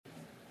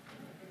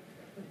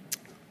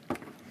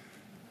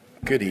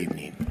Good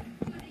evening.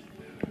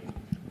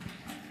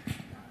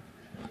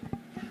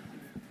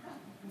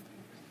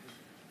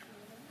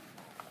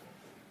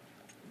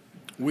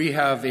 We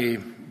have a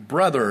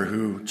brother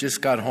who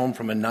just got home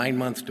from a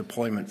 9-month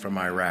deployment from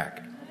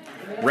Iraq.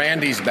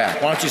 Randy's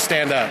back. Why don't you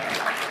stand up?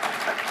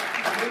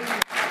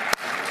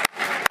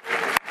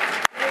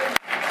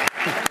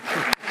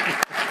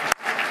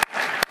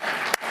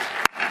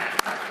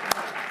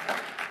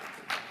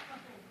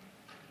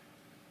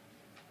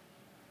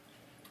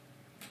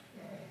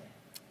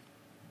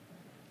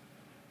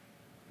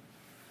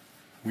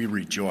 We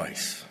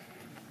rejoice.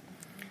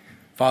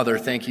 Father,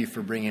 thank you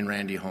for bringing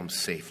Randy home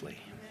safely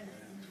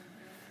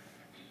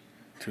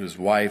to his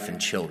wife and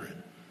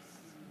children,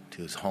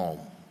 to his home.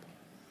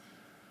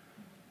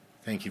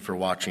 Thank you for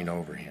watching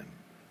over him.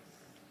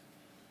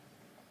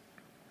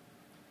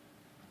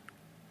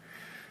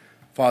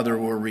 Father,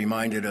 we're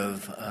reminded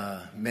of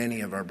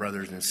many of our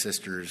brothers and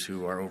sisters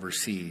who are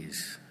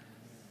overseas,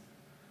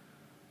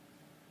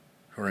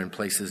 who are in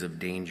places of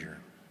danger.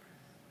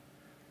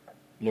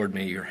 Lord,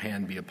 may your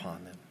hand be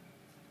upon them.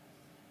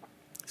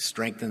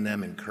 Strengthen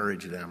them,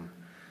 encourage them,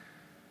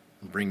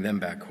 and bring them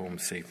back home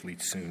safely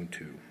soon,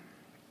 too.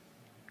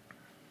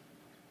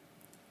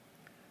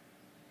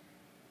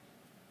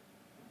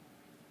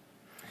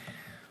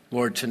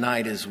 Lord,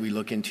 tonight as we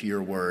look into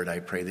your word, I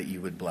pray that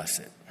you would bless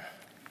it.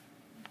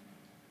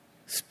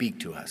 Speak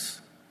to us.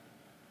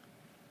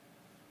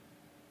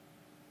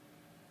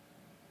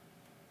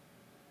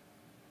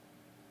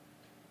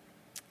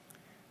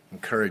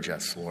 Encourage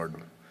us, Lord.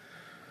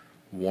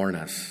 Warn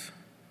us.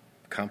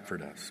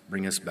 Comfort us.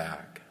 Bring us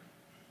back.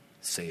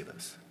 Save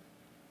us.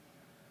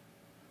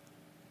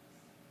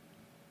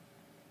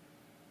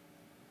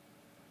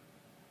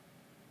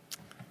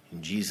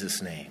 In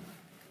Jesus' name,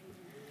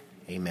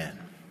 amen.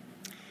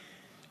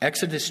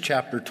 Exodus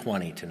chapter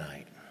 20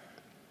 tonight.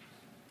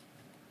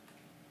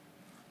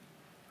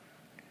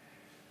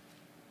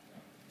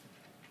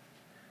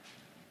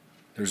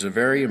 There's a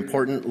very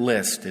important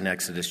list in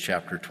Exodus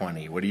chapter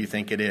 20. What do you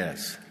think it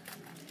is?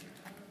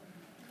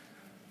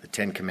 The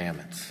 10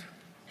 Commandments.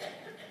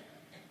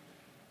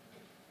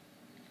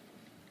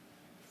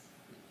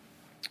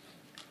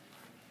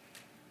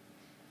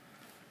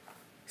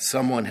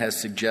 Someone has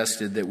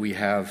suggested that we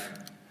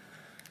have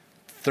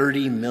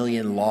 30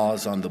 million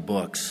laws on the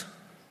books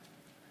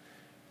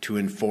to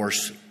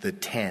enforce the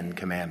 10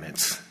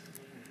 Commandments.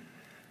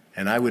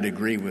 And I would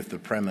agree with the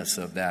premise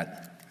of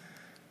that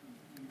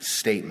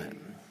statement.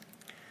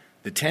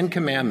 The 10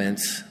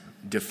 Commandments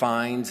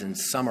defines and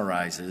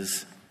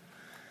summarizes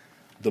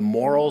the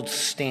moral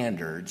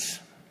standards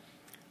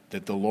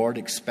that the Lord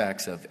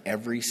expects of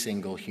every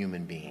single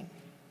human being.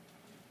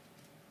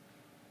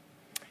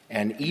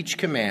 And each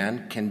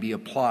command can be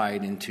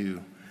applied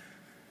into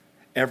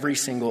every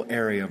single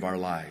area of our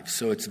lives.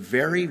 So it's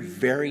very,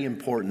 very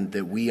important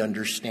that we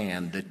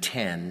understand the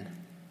 10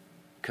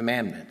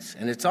 Commandments.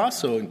 And it's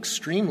also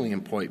extremely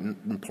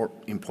important.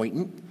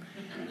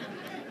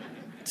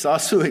 It's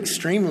also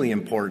extremely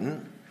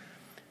important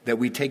that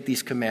we take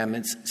these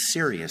commandments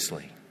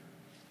seriously.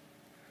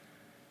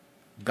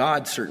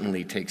 God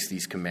certainly takes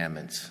these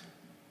commandments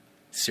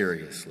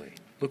seriously.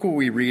 Look what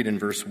we read in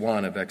verse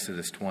 1 of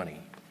Exodus 20.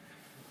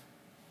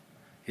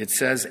 It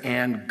says,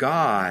 "And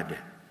God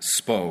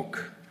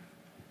spoke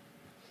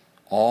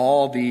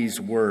all these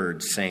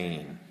words,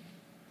 saying,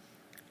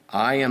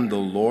 I am the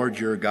Lord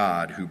your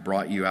God who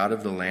brought you out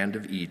of the land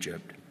of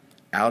Egypt,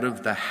 out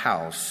of the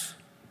house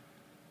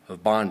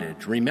of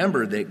bondage."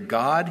 Remember that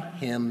God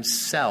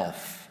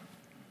himself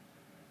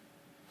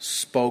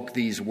spoke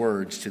these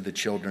words to the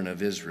children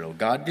of Israel.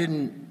 God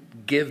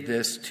didn't give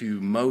this to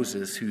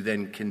Moses, who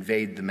then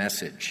conveyed the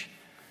message.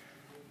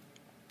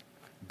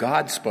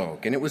 God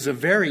spoke, and it was a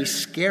very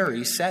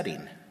scary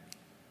setting,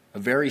 a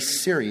very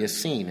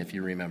serious scene, if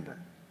you remember.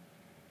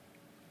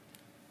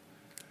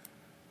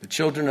 The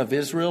children of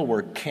Israel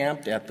were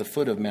camped at the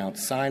foot of Mount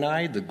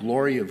Sinai. The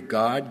glory of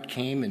God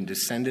came and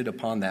descended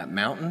upon that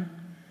mountain.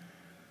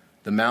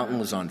 The mountain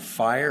was on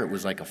fire. It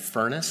was like a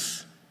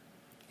furnace.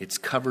 It's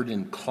covered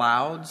in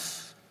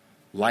clouds,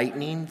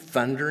 lightning,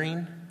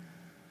 thundering.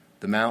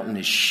 The mountain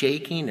is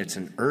shaking. It's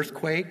an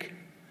earthquake.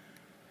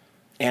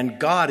 And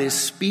God is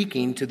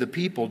speaking to the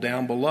people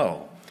down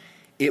below.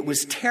 It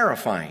was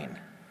terrifying.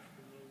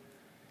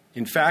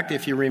 In fact,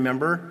 if you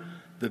remember,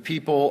 the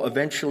people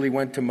eventually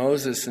went to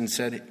Moses and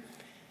said,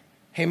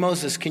 "Hey,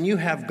 Moses, can you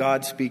have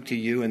God speak to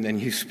you and then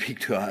you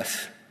speak to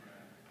us?"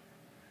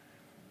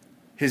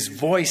 His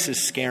voice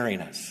is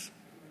scaring us.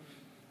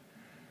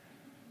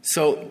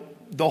 So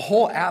the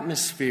whole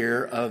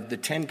atmosphere of the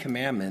 10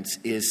 Commandments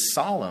is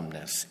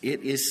solemnness.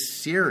 It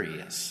is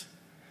serious.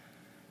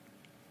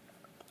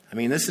 I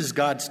mean, this is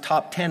God's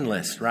top 10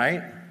 list,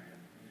 right?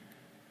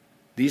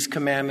 These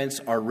commandments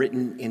are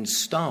written in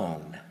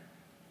stone.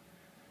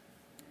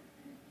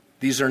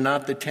 These are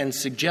not the 10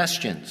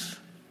 suggestions.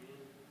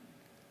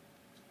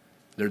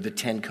 They're the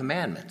 10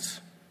 Commandments.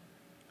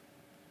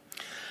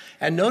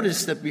 And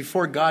notice that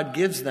before God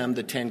gives them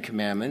the 10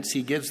 Commandments,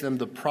 he gives them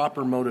the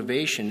proper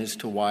motivation as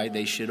to why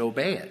they should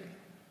obey it.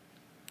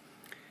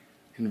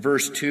 In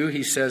verse 2,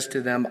 he says to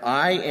them,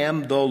 I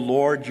am the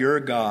Lord your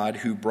God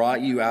who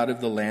brought you out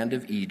of the land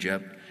of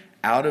Egypt,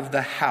 out of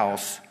the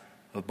house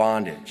of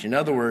bondage. In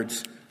other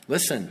words,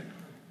 listen,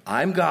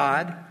 I'm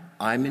God,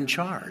 I'm in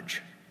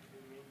charge.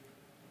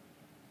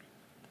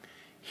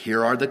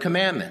 Here are the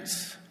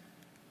commandments.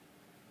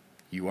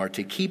 You are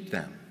to keep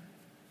them,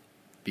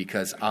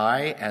 because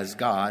I, as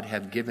God,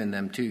 have given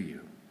them to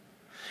you.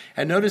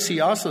 And notice he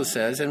also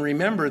says, and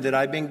remember that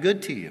I've been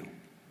good to you.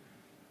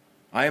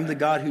 I am the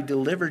God who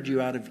delivered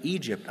you out of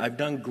Egypt. I've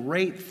done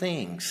great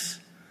things.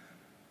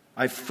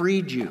 I've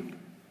freed you.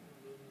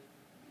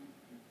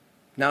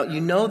 Now,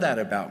 you know that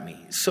about me.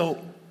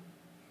 So,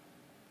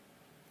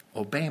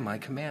 obey my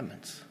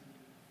commandments.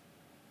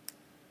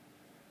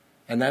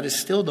 And that is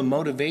still the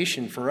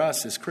motivation for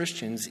us as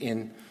Christians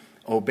in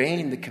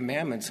obeying the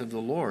commandments of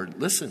the Lord.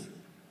 Listen,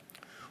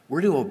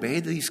 we're to obey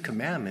these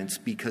commandments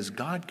because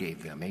God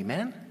gave them.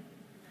 Amen?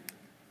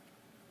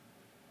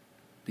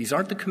 These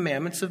aren't the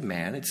commandments of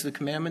man, it's the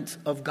commandments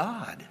of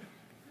God.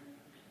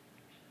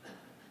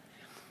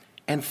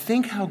 And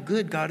think how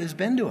good God has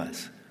been to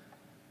us.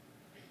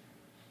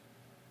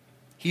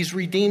 He's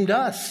redeemed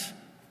us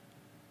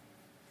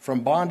from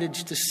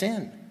bondage to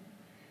sin.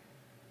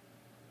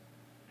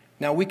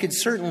 Now, we could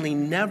certainly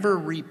never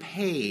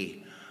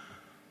repay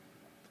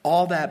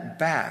all that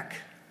back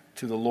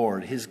to the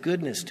Lord, his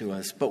goodness to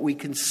us, but we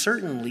can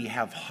certainly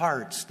have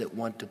hearts that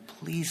want to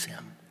please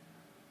him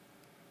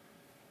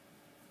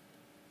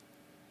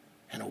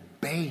and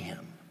obey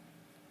him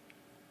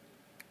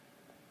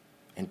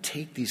and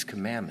take these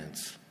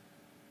commandments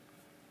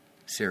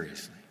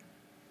seriously.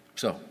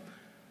 So,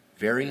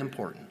 very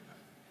important.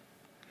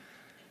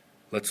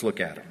 Let's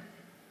look at them.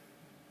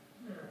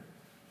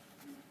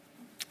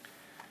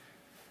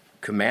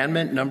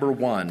 Commandment number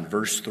 1,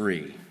 verse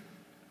 3.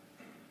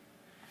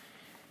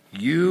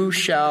 You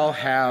shall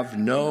have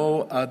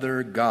no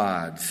other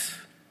gods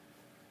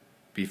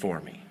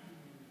before me.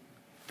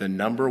 The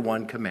number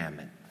 1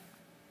 commandment.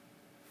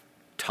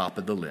 Top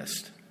of the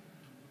list.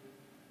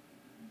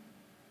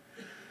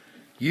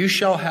 You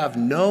shall have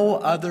no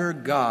other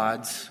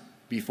gods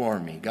before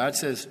me. God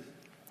says,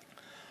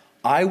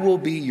 I will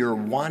be your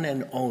one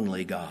and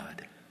only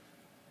God.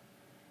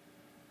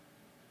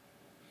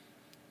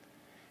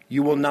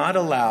 You will not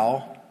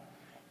allow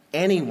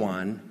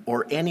anyone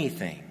or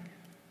anything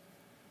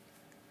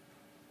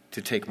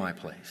to take my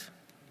place.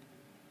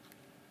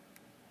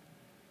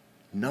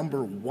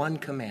 Number 1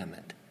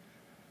 commandment.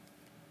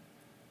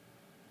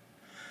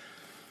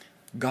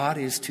 God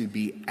is to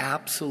be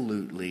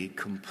absolutely,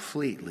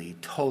 completely,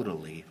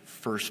 totally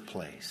first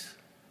place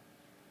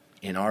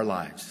in our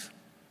lives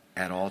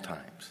at all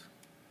times.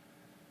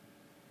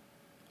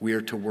 We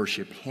are to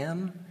worship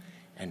him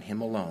and him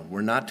alone.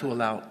 We're not to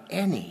allow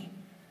anything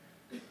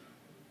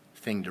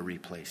to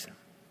replace him.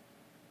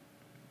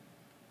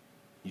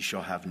 You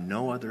shall have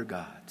no other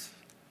gods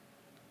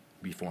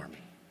before me.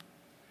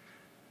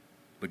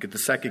 Look at the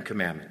second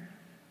commandment.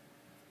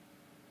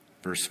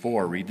 Verse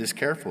 4, read this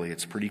carefully.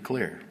 It's pretty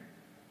clear.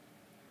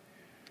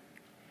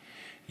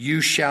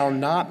 You shall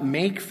not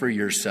make for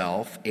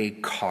yourself a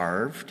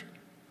carved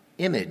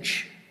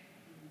image,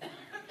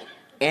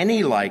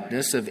 any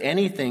likeness of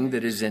anything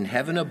that is in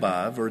heaven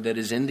above, or that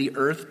is in the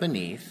earth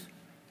beneath,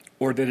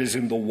 or that is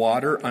in the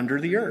water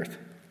under the earth.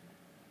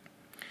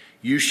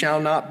 You shall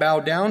not bow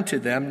down to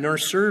them nor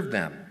serve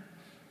them.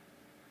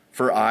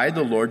 For I,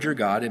 the Lord your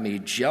God, am a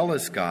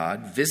jealous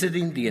God,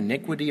 visiting the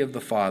iniquity of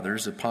the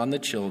fathers upon the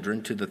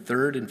children to the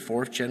 3rd and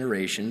 4th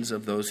generations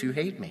of those who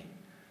hate me,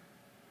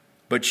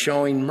 but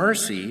showing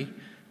mercy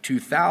to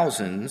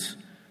thousands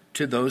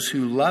to those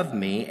who love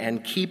me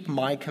and keep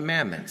my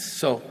commandments.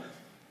 So,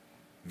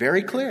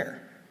 very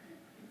clear.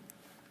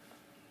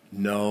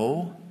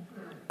 No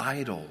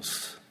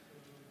idols.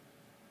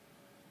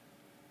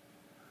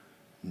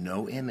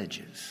 No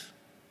images.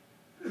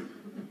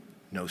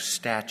 No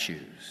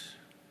statues.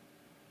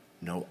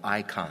 No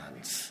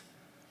icons.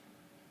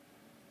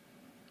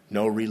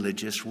 No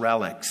religious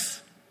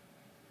relics.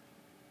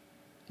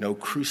 No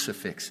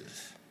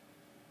crucifixes.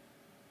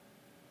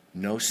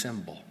 No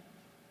symbol.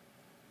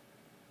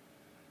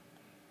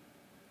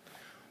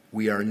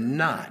 We are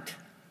not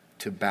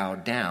to bow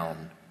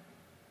down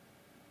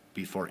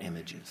before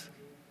images.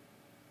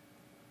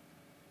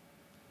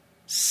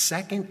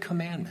 Second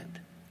commandment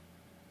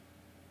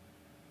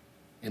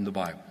in the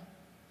Bible.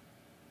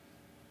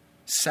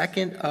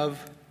 Second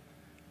of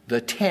the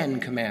 10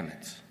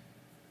 commandments.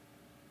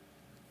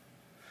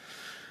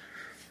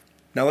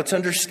 Now let's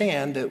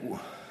understand that.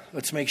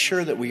 Let's make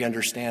sure that we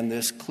understand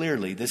this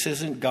clearly. This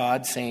isn't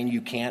God saying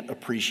you can't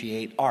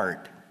appreciate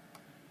art.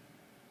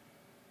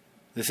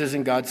 This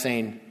isn't God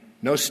saying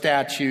no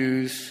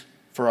statues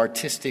for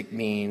artistic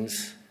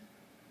means,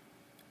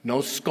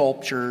 no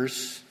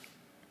sculptures,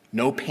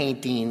 no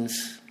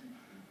paintings.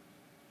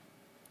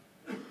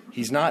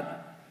 He's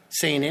not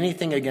saying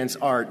anything against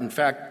art. In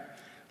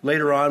fact,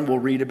 later on we'll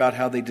read about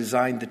how they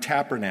designed the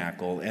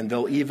tabernacle, and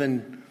they'll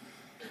even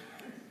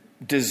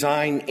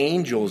design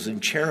angels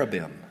and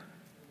cherubim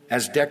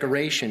as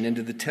decoration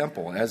into the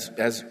temple,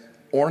 as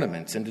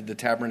ornaments into the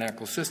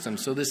tabernacle system.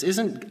 So this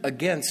isn't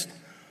against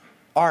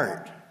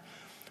art.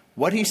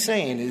 What he's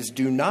saying is,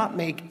 do not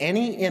make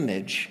any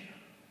image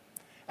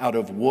out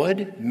of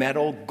wood,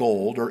 metal,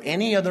 gold, or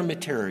any other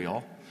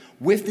material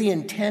with the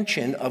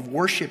intention of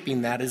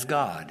worshiping that as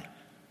God.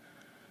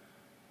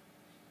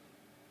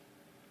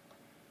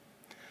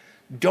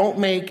 Don't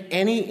make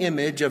any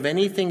image of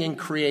anything in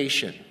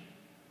creation.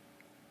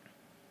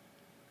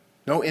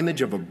 No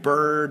image of a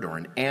bird or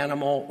an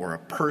animal or a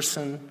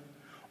person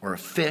or a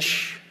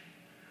fish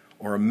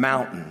or a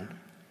mountain.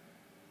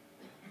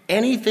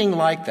 Anything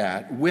like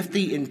that with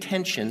the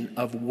intention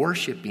of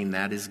worshiping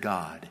that as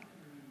God.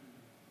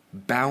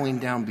 Bowing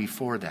down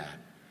before that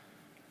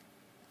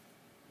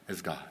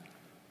as God.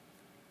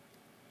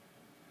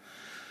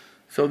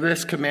 So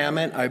this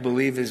commandment, I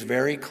believe, is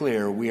very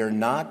clear. We are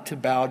not to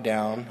bow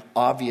down,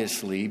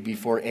 obviously,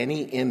 before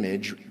any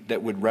image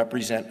that would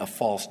represent a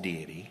false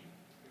deity.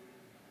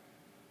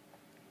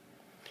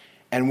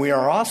 And we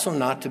are also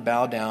not to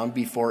bow down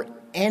before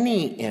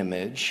any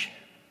image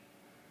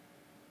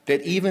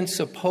that even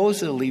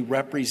supposedly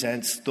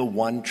represents the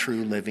one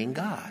true living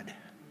God.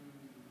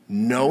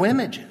 No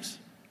images.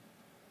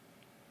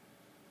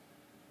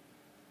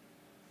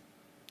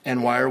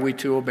 And why are we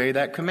to obey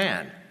that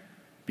command?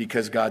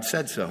 Because God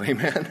said so,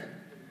 amen?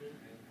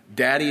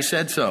 Daddy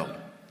said so.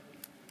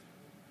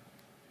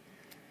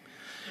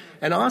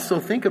 And also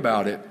think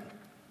about it.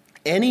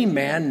 Any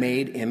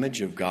man-made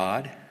image of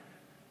God,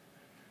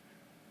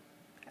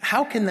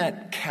 how can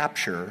that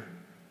capture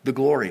the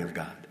glory of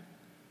God?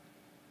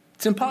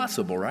 It's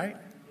impossible, right?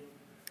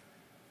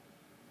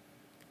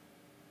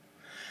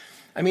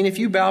 I mean, if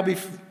you bow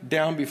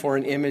down before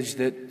an image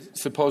that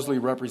supposedly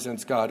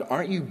represents God,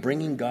 aren't you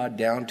bringing God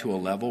down to a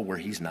level where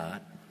he's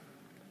not?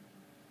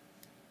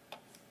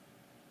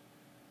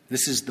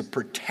 This is the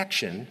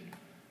protection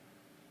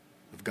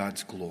of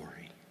God's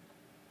glory,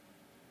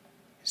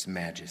 his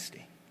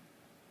majesty.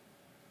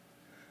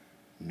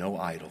 No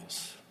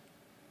idols,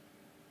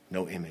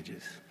 no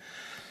images.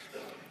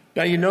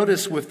 Now you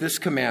notice with this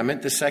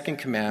commandment, the second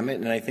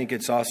commandment, and I think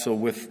it's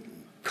also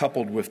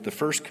coupled with the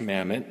first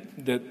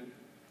commandment, that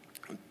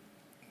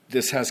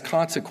this has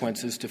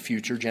consequences to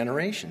future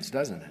generations,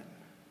 doesn't it?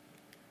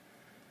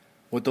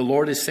 What the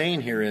Lord is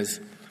saying here is,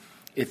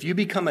 if you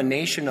become a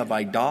nation of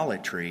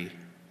idolatry,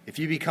 if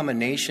you become a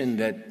nation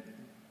that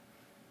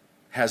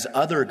has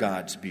other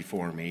gods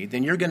before me,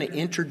 then you're going to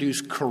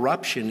introduce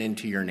corruption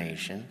into your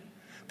nation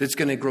that's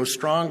going to grow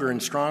stronger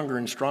and stronger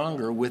and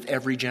stronger with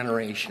every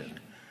generation.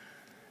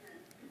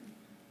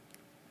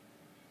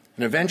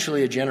 And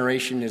eventually a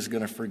generation is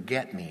going to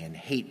forget me and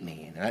hate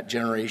me, and that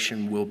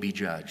generation will be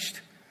judged.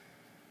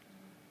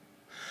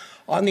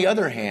 On the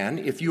other hand,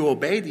 if you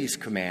obey these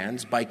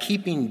commands by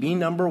keeping me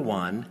number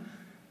one,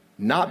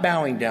 not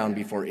bowing down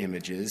before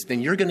images,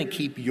 then you're going to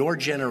keep your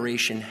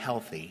generation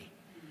healthy,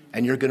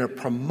 and you're going to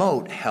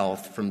promote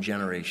health from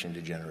generation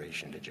to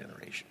generation to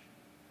generation.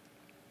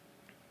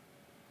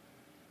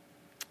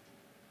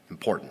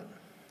 Important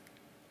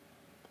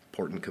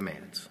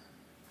commands.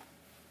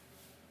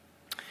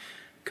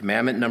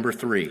 Commandment number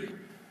 3,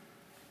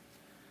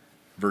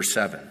 verse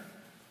 7.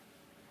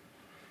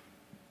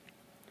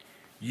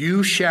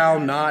 You shall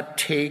not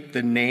take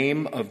the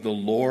name of the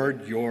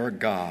Lord your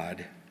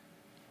God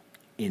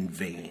in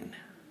vain.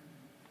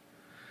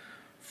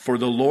 For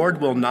the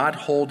Lord will not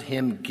hold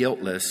him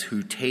guiltless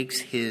who takes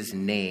his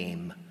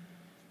name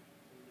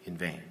in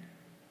vain.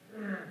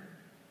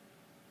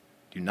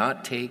 Do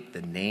not take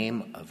the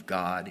name of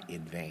God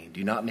in vain.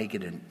 Do not make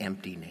it an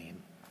empty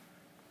name.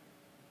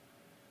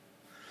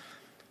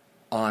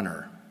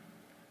 Honor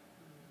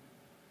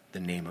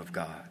the name of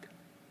God.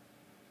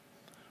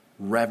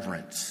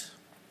 Reverence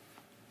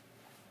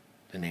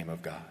the name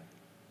of God.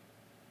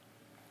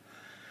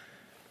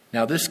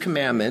 Now, this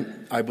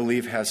commandment, I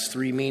believe, has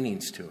 3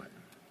 meanings to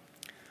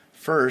it.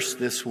 First,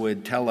 this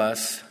would tell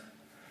us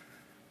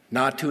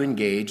not to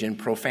engage in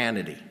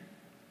profanity.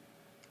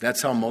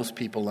 That's how most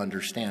people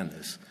understand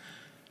this.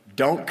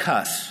 Don't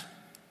cuss.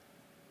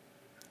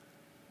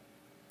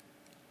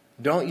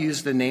 Don't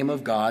use the name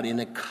of God in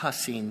a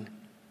cussing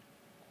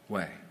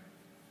way.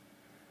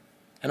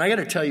 And I got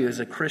to tell you, as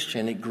a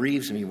Christian, it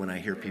grieves me when I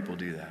hear people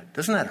do that.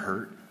 Doesn't that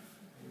hurt?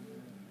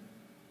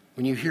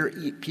 When you hear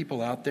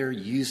people out there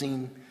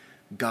using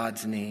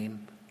God's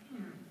name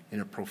in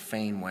a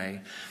profane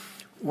way.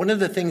 One of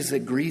the things that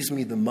grieves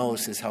me the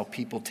most is how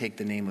people take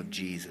the name of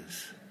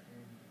Jesus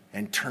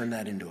and turn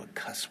that into a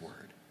cuss word.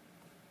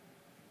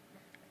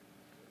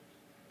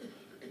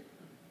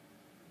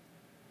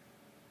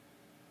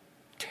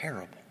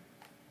 Terrible.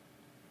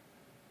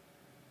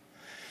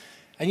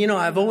 And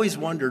I've always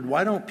wondered,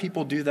 why don't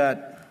people do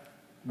that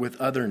with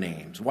other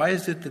names? Why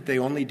is it that they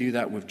only do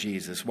that with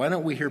Jesus? Why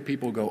don't we hear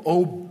people go,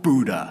 oh,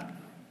 Buddha,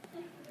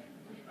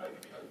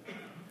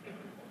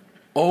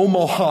 oh,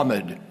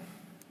 Mohammed,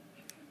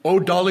 oh,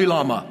 Dalai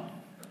Lama?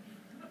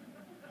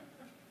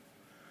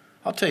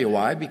 I'll tell you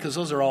why, because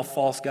those are all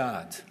false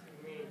gods.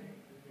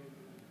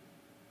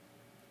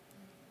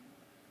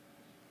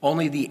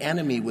 Only the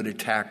enemy would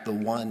attack the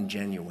one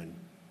genuine,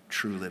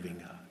 true living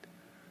God.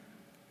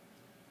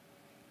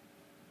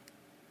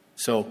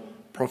 So,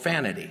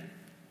 profanity.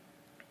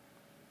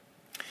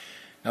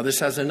 Now, this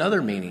has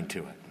another meaning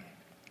to it.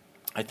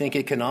 I think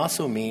it can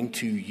also mean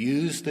to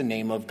use the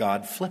name of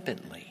God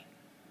flippantly,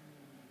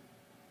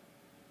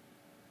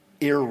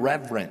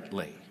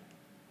 irreverently.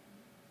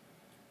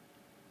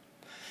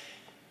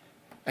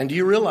 And do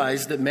you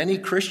realize that many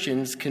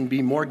Christians can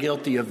be more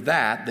guilty of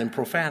that than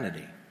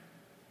profanity?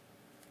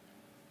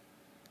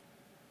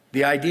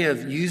 The idea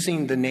of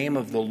using the name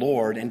of the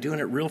Lord and doing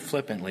it real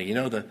flippantly. You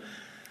know,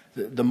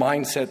 the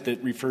mindset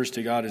that refers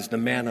to God as the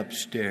man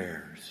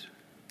upstairs.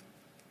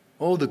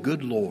 Oh, the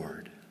good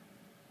Lord.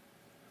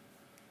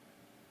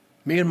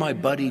 Me and my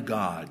buddy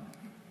God.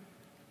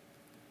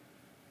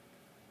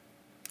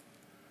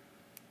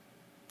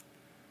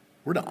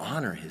 We're to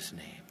honor his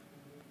name.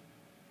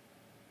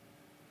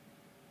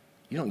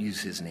 You don't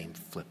use his name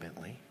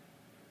flippantly.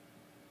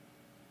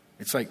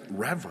 It's like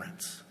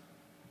reverence.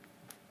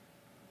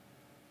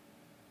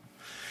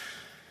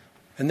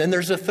 And then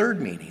there's a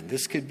third meaning.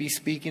 This could be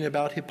speaking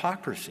about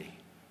hypocrisy.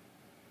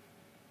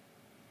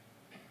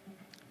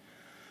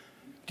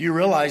 Do you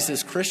realize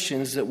as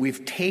Christians that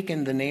we've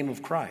taken the name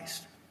of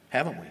Christ,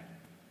 haven't we?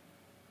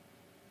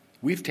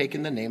 We've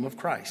taken the name of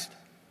Christ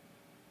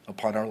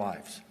upon our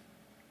lives.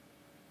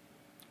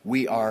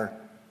 We are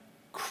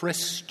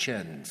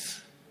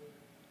Christians,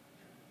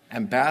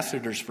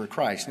 ambassadors for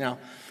Christ. Now,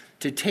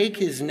 to take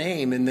his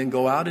name and then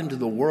go out into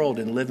the world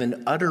and live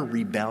in utter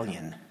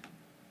rebellion,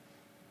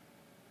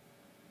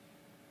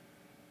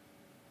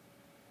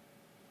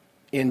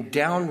 in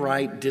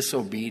downright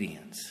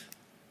disobedience,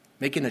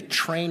 making a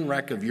train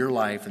wreck of your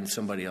life and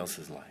somebody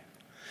else's life,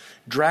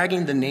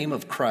 dragging the name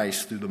of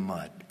Christ through the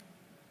mud.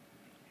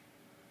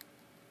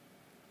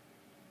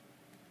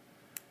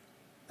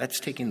 That's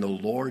taking the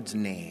Lord's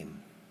name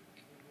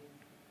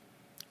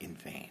in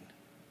vain.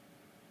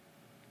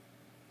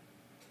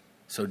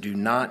 So do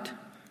not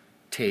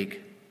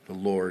take the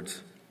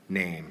Lord's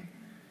name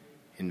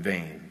in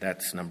vain.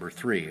 That's number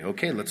 3.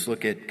 Okay, let's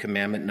look at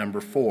commandment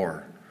number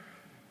 4.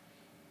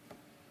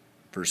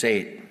 Verse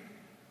 8.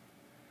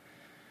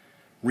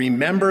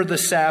 Remember the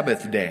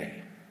Sabbath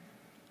day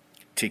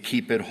to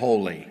keep it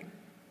holy.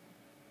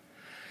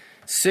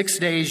 6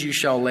 days you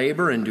shall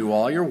labor and do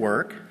all your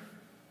work,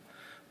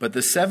 but the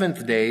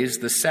 7th day is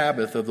the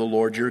Sabbath of the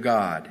Lord your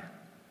God.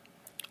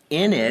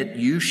 In it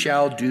you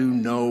shall do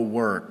no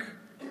work.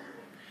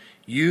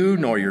 You,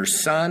 nor your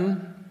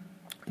son,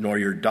 nor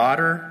your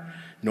daughter,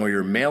 nor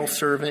your male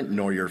servant,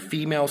 nor your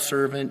female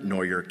servant,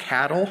 nor your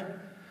cattle,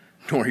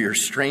 nor your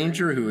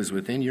stranger who is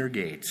within your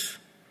gates.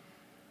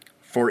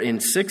 For in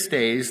 6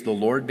 days the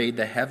Lord made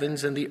the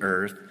heavens and the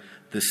earth,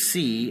 the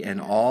sea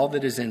and all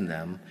that is in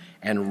them,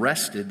 and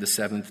rested the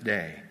 7th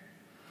day.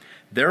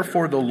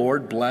 Therefore the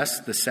Lord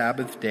blessed the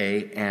Sabbath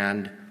day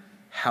and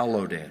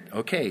hallowed it.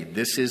 Okay,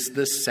 this is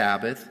the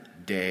Sabbath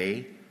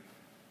day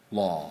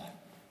law.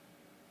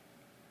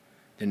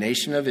 The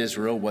nation of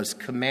Israel was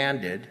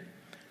commanded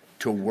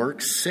to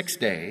work 6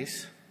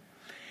 days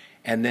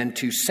and then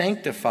to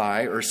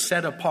sanctify or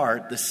set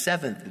apart the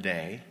 7th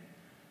day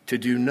to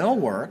do no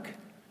work,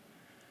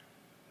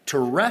 to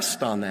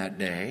rest on that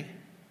day,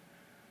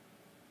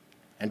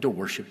 and to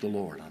worship the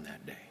Lord on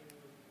that day.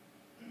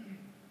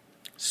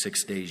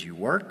 6 days you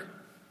work.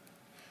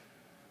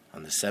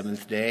 On the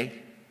 7th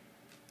day,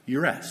 you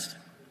rest.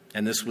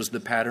 And this was the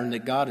pattern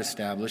that God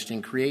established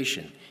in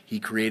creation. He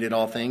created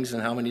all things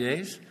in how many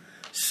days?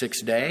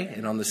 6 days.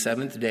 And on the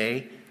 7th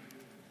day,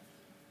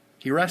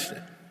 he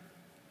rested.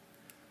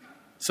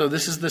 So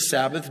this is the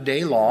Sabbath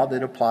day law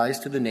that applies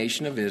to the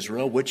nation of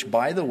Israel, which,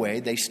 by the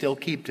way, they still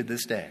keep to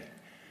this day.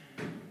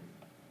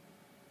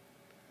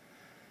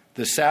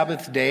 The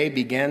Sabbath day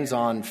begins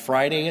on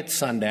Friday at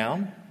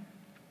sundown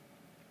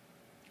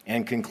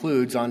and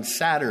concludes on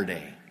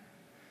Saturday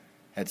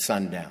at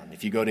sundown.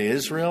 If you go to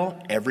Israel,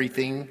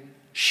 everything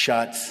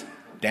shuts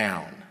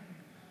down.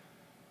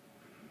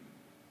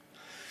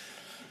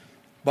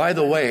 By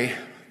the way,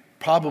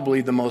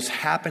 probably the most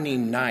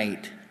happening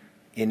night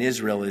in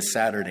Israel is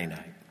Saturday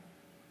night.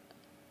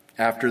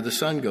 After the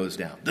sun goes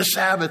down. The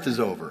Sabbath is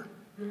over.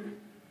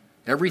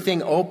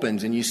 Everything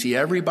opens and you see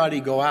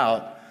everybody go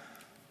out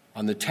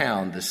on the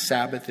town. The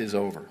Sabbath is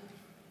over.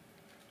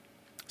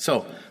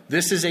 So,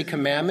 this is a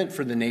commandment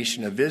for the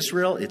nation of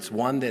Israel. It's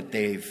one that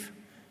they've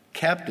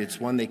kept.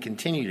 It's one they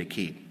continue to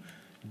keep.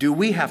 Do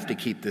we have to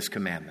keep this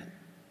commandment?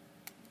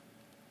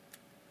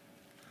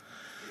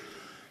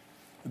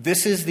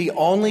 This is the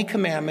only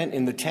commandment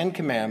in the 10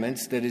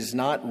 Commandments that is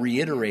not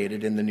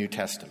reiterated in the New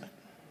Testament.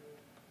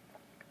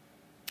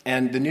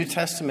 And the New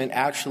Testament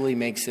actually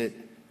makes it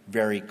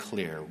very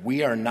clear.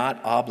 We are not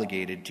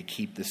obligated to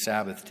keep the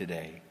Sabbath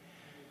today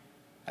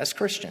as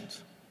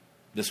Christians.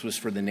 This was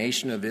for the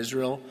nation of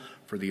Israel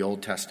for the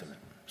Old Testament.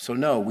 So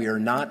no, we're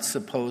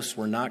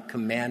not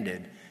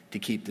commanded to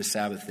keep the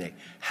Sabbath day.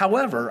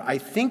 However, I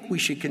think we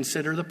should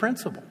consider the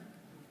principle.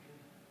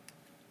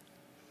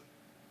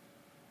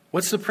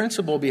 What's the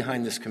principle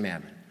behind this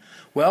commandment?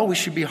 Well, we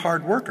should be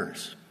hard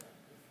workers.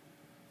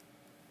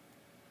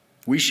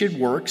 We should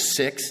work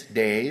 6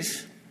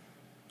 days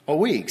a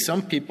week.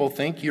 Some people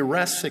think you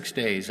rest 6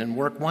 days and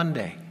work 1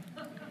 day.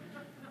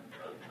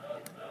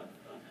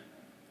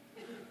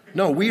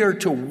 No, we are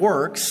to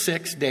work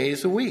 6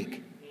 days a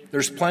week.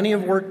 There's plenty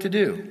of work to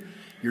do.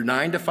 Your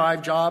 9 to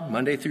 5 job,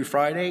 Monday through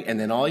Friday, and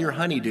then all your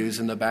honeydews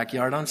in the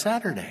backyard on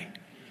Saturday.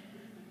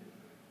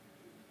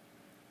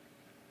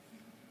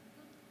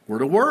 We're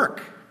to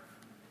work.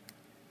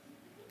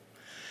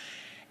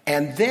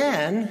 And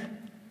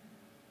then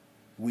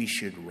we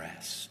should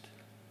rest.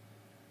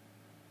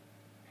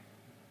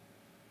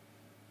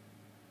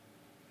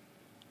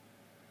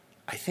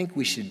 I think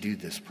we should do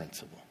this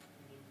principle.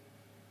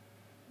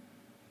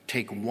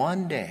 Take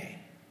 1 day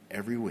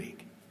every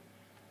week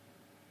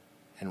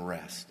and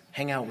rest.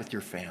 Hang out with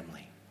your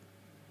family.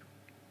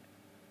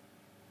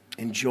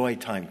 Enjoy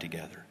time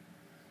together.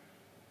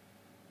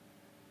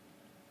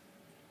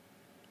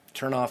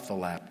 Turn off the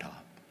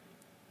laptop.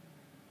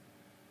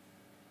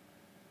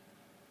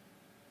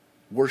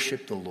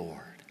 Worship the Lord.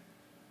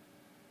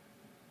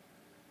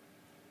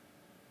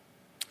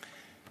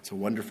 It's a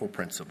wonderful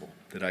principle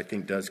that I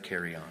think does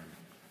carry on.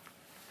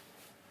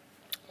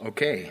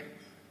 Okay.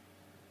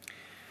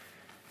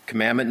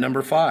 Commandment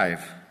number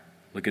 5.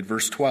 Look at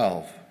verse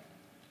 12.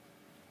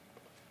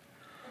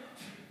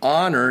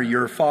 Honor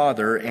your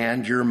father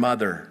and your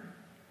mother,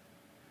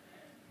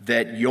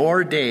 that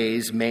your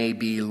days may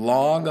be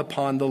long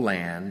upon the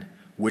land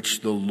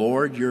which the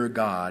Lord your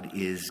God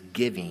is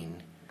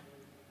giving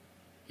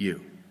you.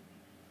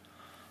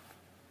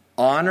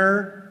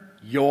 Honor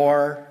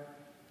your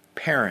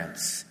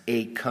parents,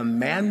 a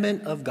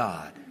commandment of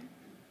God.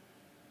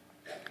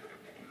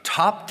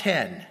 Top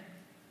 10.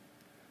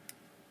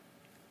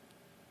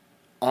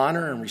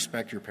 Honor and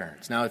respect your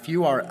parents. Now, if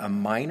you are a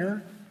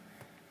minor,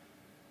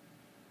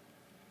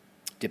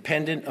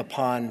 dependent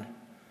upon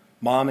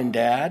mom and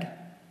dad,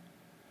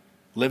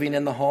 living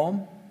in the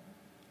home,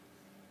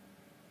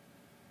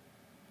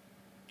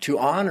 to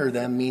honor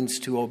them means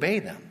to obey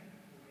them.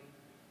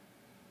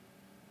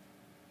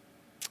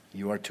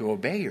 You are to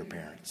obey your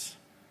parents.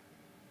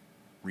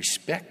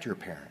 Respect your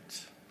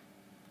parents.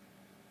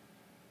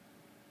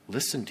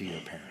 Listen to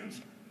your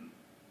parents.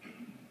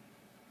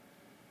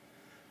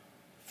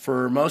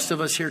 For most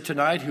of us here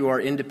tonight who are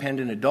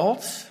independent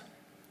adults,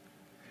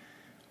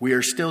 we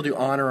are still to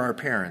honor our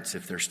parents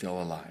if they're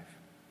still alive.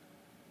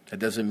 That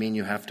doesn't mean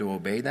you have to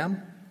obey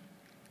them,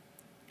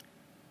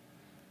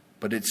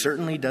 but it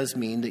certainly does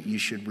mean that you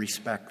should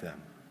respect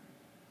them.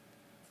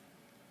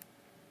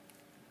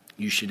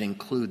 You should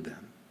include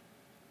them.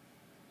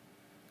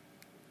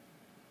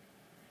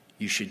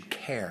 You should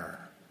care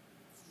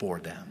for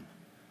them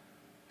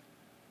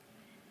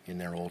in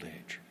their old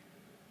age.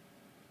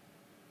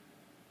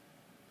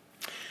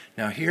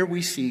 Now, here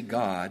we see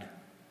God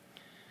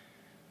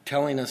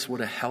telling us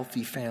what a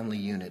healthy family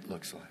unit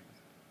looks like.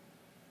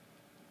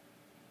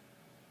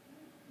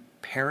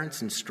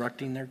 Parents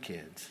instructing their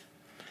kids,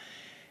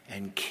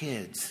 and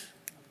kids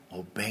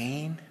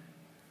obeying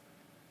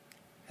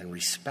and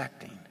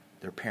respecting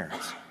their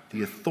parents,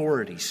 the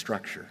authority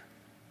structure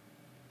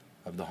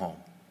of the home.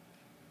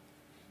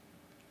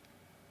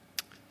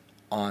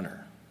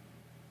 Honor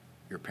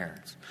your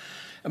parents.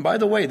 And by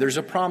the way, there's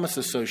a promise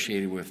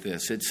associated with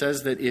this. It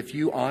says that if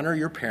you honor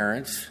your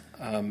parents,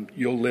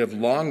 you'll live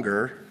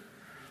longer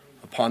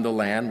upon the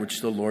land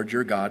which the Lord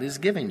your God is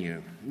giving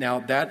you. Now,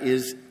 that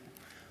is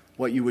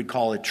what you would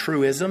call a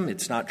truism.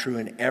 It's not true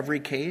in every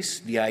case.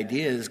 The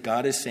idea is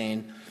God is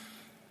saying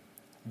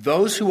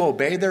those who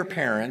obey their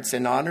parents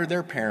and honor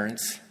their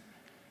parents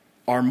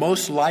are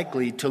most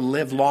likely to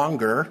live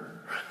longer,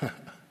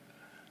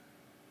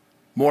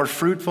 more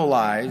fruitful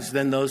lives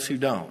than those who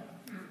don't.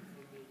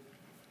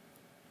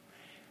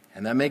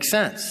 And that makes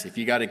sense. If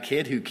you got a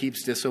kid who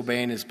keeps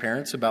disobeying his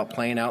parents about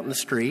playing out in the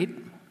street,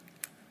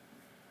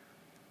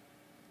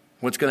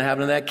 what's going to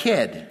happen to that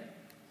kid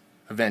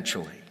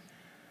eventually?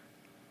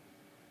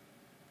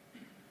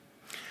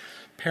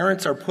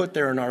 Parents are put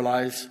there in our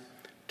lives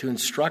to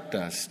instruct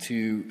us,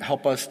 to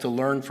help us to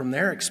learn from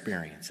their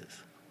experiences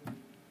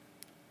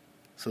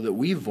so that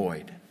we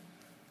avoid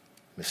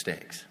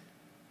mistakes.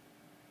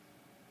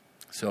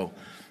 So,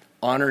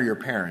 honor your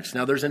parents.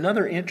 Now, there's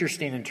another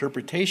interesting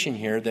interpretation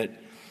here that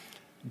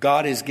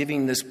God is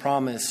giving this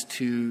promise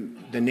to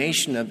the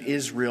nation of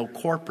Israel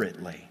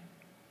corporately.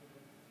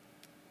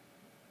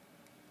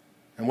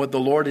 And what the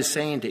Lord is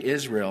saying to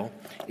Israel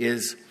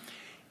is,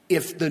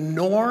 if the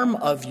norm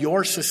of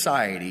your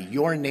society,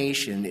 your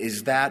nation,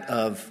 is that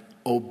of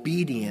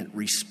obedient,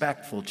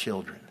 respectful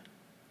children,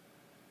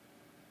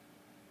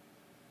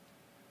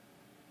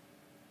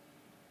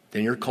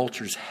 then your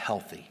culture's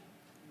healthy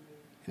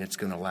and it's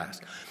going to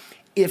last.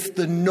 If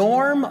the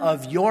norm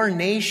of your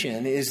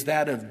nation is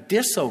that of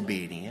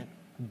disobedient,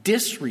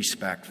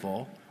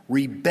 disrespectful,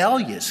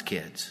 rebellious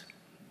kids,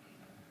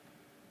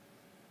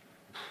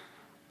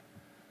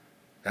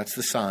 that's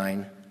the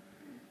sign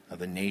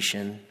of a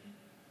nation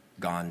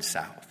gone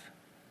south.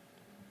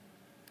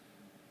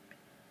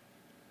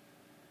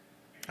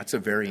 That's a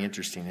very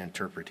interesting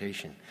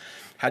interpretation.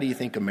 How do you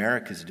think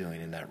America's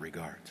doing in that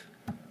regard?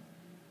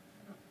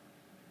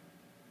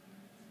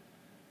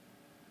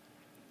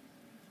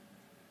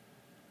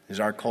 Is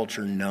our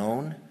culture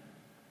known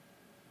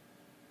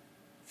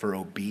for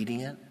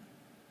obedient,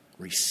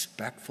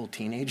 respectful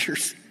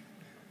teenagers?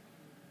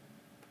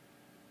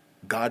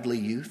 Godly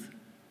youth?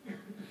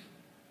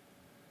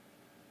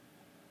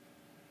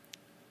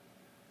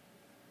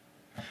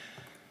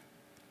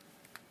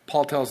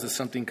 Paul tells us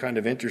something kind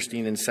of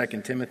interesting in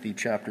 2 Timothy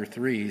chapter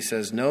 3. He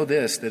says, "Know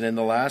this, that in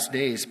the last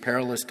days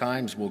perilous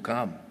times will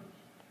come.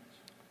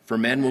 For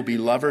men will be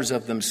lovers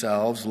of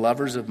themselves,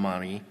 lovers of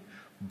money,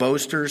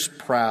 boasters,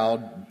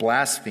 proud,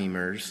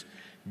 blasphemers,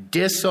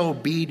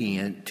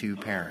 disobedient to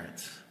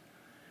parents."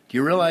 Do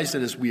you realize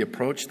that as we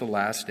approach the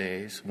last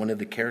days, one of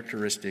the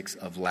characteristics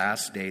of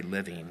last day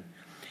living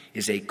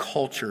is a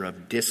culture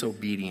of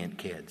disobedient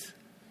kids?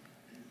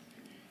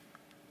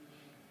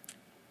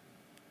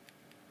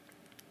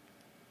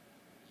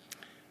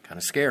 Kind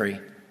of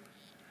scary.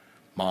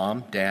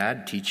 Mom,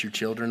 Dad, teach your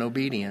children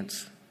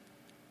obedience.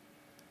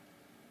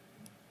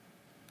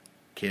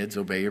 Kids,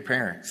 obey your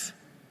parents.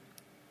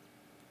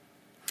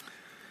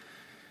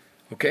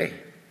 Okay,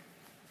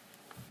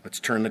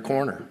 let's turn the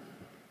corner.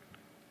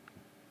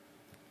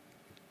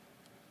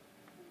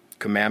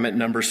 Commandment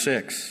number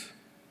 6,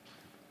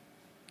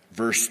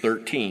 verse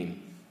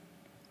 13.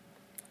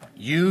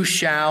 You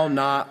shall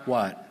not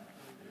what?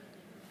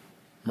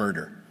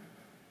 Murder.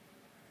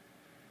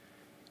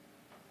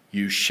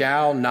 You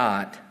shall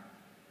not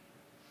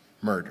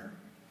murder.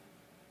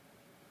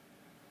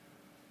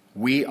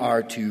 We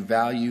are to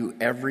value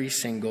every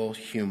single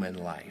human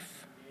life.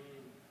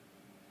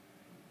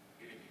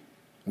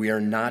 We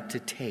are not to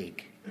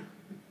take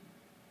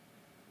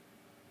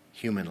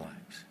human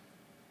lives.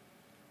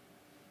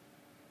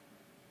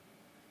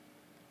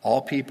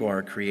 All people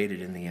are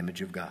created in the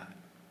image of God,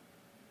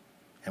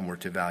 and we're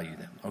to value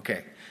them.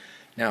 Okay,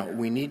 now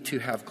we need to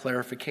have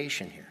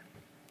clarification here.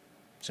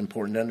 It's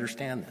important to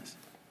understand this.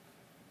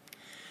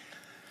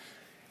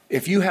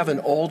 If you have an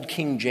old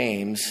King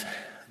James,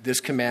 this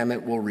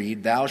commandment will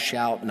read, "Thou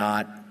shalt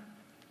not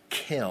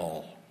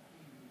kill."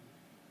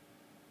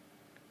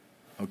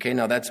 Okay,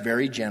 now that's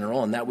very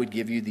general, and that would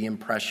give you the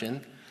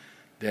impression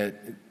that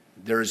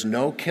there is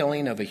no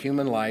killing of a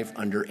human life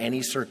under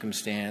any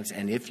circumstance,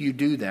 and if you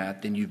do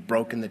that, then you've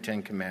broken the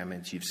 10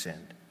 Commandments, you've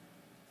sinned.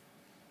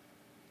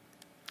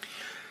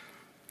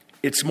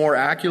 It's more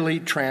accurately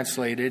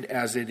translated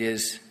as it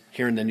is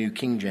here in the New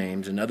King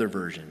James and other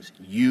versions.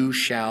 You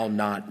shall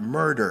not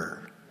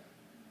murder.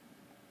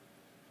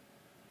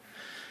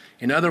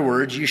 In other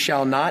words, you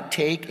shall not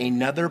take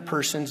another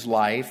person's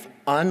life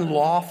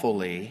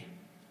unlawfully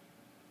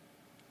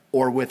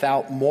or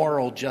without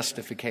moral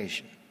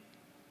justification.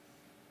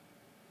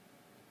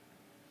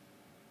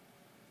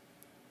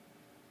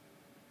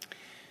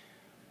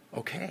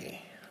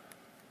 Okay.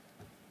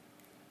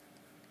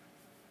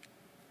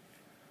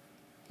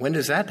 When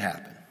does that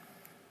happen?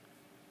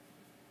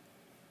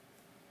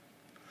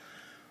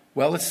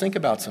 Well, let's think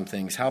about some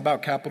things. How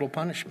about capital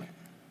punishment?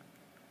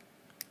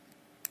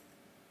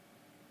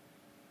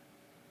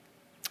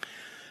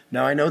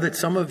 Now, I know that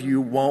some of you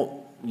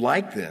won't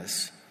like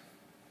this,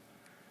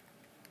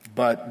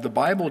 but the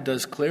Bible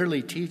does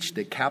clearly teach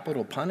that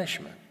capital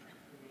punishment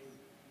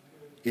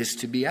is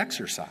to be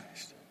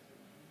exercised.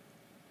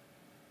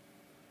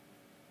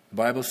 The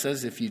Bible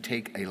says if you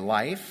take a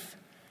life,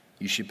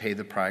 you should pay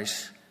the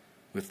price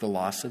with the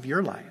loss of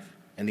your life.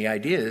 And the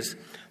idea is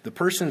the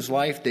person's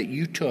life that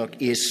you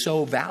took is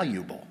so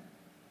valuable,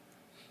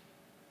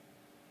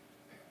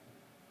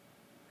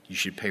 you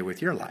should pay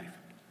with your life.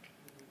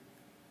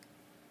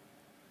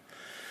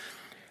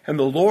 And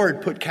the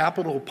Lord put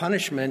capital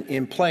punishment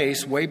in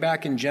place way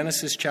back in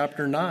Genesis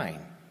chapter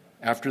 9,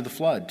 after the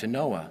flood to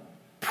Noah,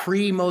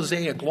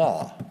 pre-Mosaic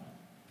law.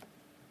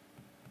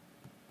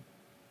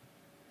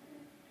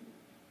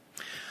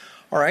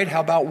 All right, how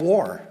about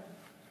war?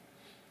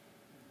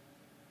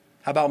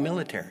 How about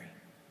military?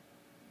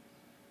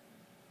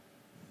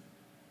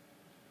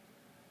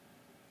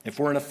 If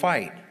we're in a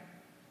fight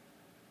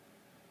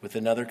with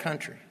another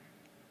country,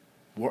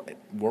 World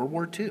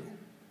War II,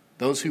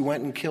 those who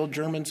went and killed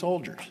German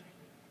soldiers,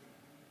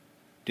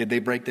 did they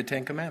break the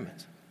 10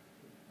 Commandments?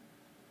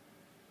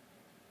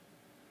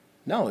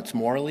 No, it's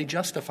morally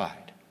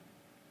justified.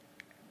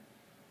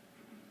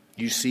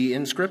 You see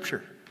in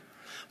Scripture.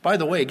 By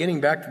the way,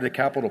 getting back to the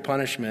capital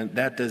punishment,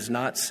 that does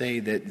not say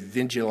that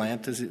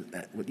vigilantes, you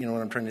know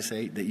what I'm trying to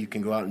say? That you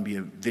can go out and be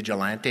a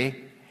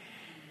vigilante.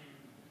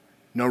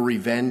 No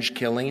revenge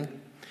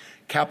killing.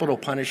 Capital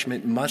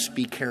punishment must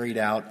be carried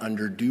out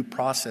under due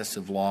process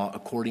of law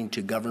according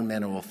to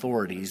governmental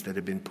authorities that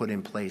have been put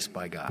in place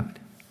by God.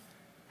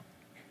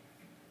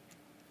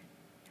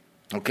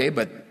 Okay,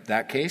 but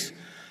that case,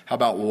 how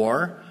about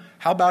war?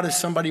 How about if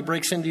somebody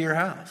breaks into your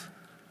house?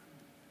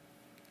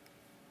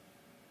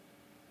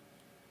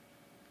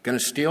 Going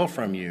to steal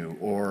from you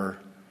or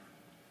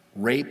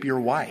rape your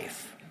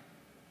wife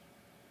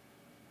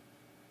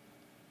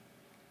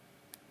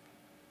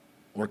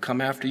or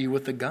come after you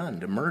with a gun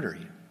to murder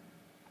you.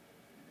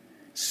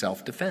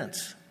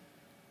 Self-defense.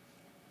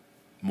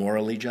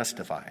 Morally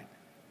justified.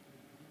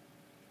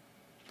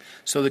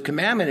 So the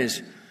commandment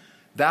is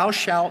Thou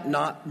shalt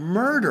not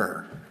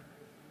murder.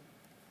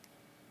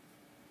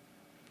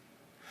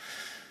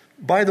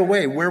 By the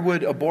way, where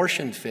would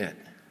abortion fit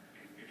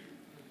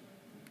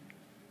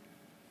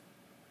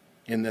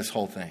in this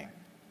whole thing?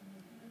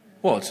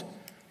 Well,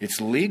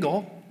 it's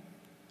legal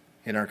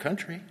in our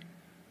country.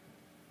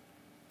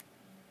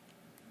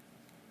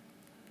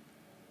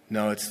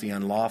 No, it's the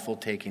unlawful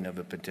taking of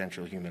a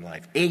potential human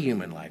life. A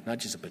human life, not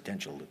just a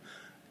potential,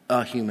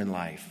 a human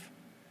life.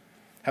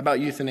 How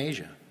about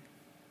euthanasia?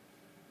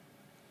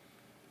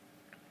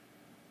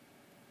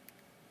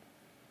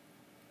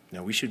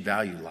 No, we should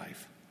value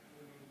life.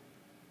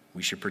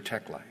 We should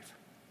protect life.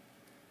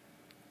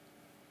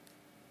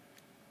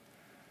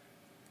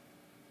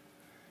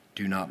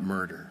 Do not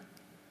murder.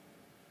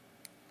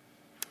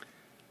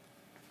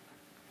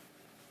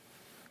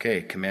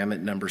 Okay,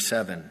 commandment number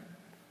 7.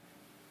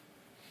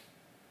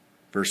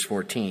 Verse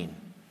 14.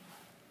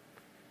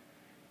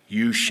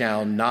 You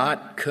shall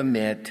not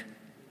commit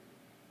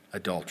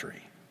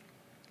adultery.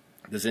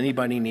 Does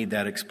anybody need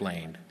that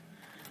explained?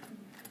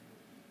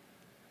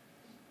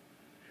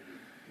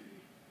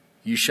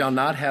 You shall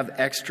not have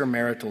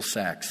extramarital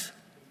sex.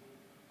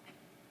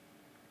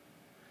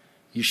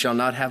 You shall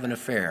not have an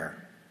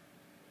affair.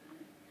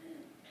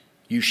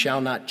 You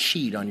shall not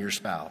cheat on your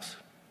spouse.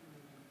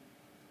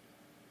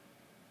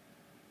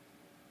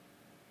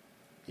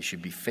 You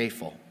should be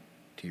faithful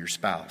to your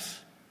spouse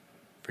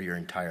for your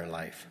entire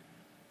life.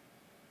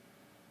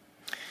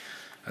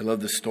 I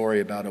love the story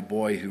about a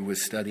boy who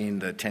was studying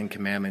the Ten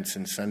Commandments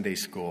in Sunday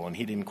school, and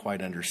he didn't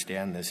quite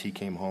understand this. He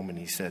came home and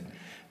he said,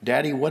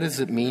 Daddy, what does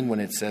it mean when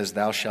it says,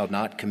 thou shalt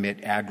not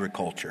commit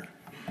agriculture?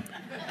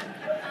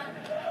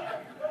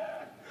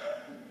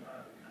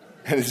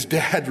 And his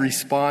dad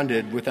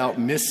responded without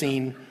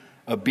missing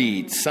a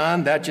beat,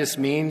 son, that just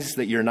means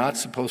that you're not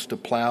supposed to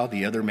plow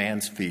the other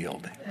man's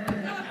field.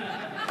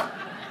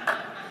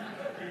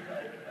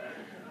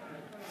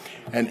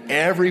 And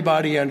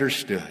everybody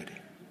understood.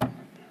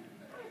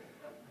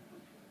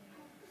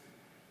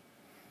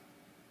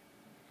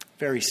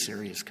 Very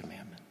serious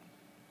commandment.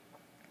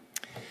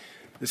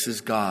 This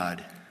is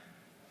God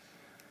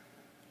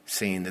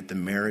saying that the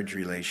marriage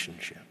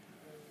relationship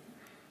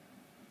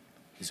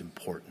is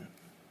important.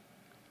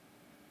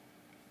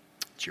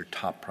 It's your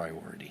top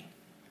priority.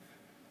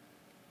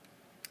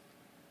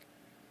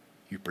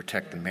 You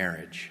protect the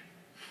marriage.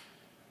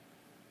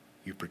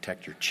 You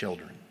protect your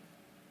children.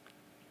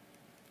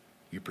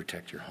 You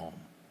protect your home.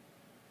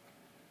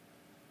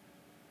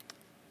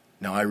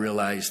 Now, I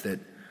realize that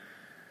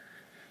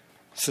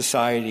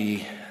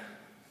society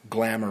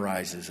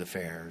glamorizes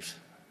affairs.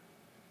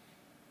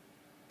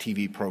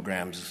 TV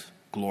programs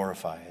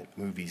glorify it.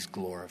 Movies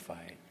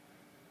glorify it.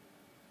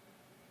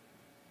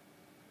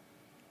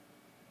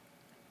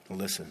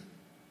 Listen,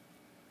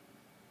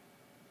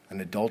 an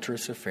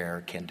adulterous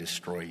affair can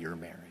destroy your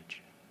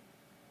marriage,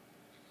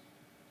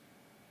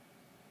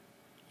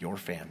 your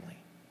family,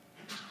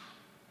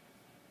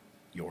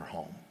 your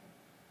home.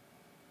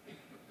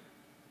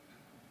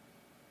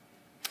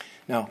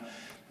 Now,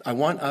 I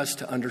want us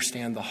to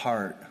understand the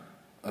heart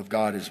of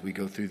God as we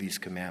go through these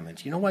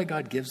commandments. You know why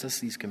God gives us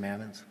these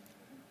commandments?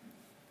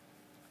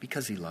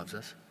 Because He loves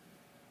us.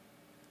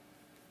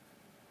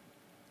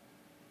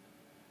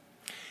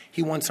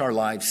 He wants our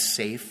lives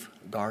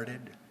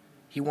safeguarded.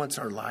 He wants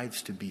our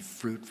lives to be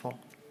fruitful,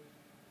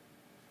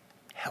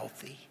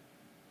 healthy,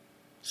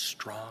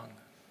 strong.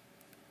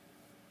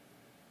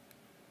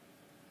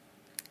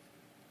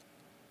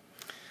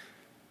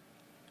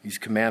 These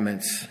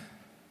commandments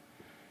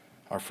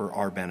are for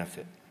our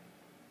benefit.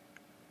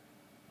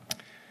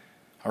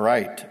 All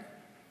right.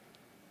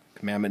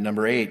 Commandment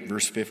number 8,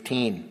 verse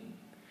 15.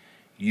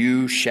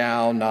 You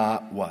shall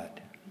not what?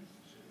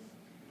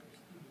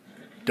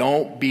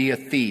 Don't be a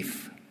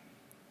thief.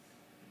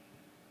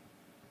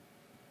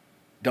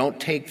 Don't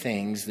take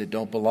things that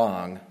don't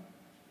belong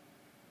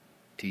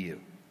to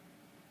you.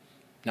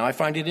 Now, I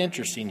find it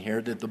interesting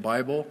here that the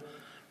Bible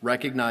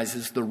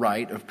recognizes the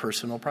right of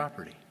personal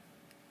property.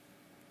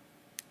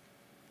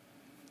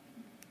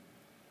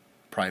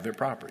 Private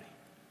property.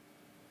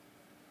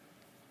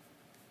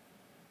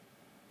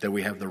 That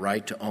we have the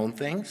right to own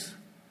things.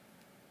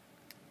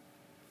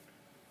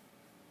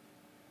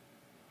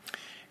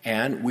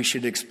 And we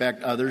should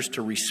expect others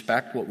to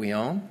respect what we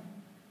own.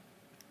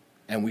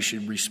 And we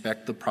should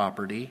respect the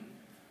property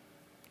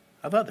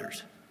of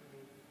others.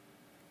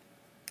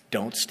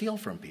 Don't steal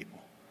from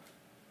people.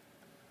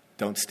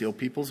 Don't steal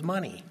people's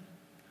money.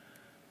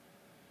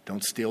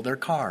 Don't steal their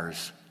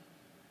cars.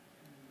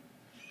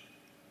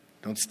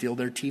 Don't steal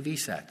their TV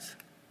sets.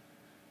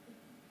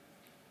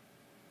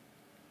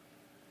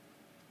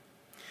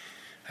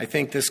 I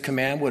think this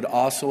command would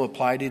also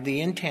apply to the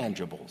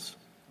intangibles.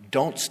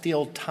 Don't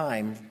steal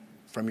time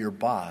from your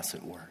boss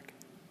at work.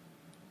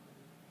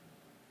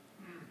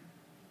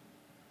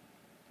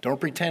 Don't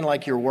pretend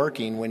like you're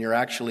working when you're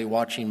actually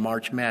watching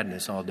March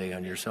Madness all day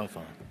on your cell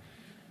phone.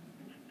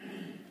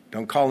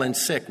 Don't call in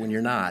sick when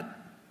you're not.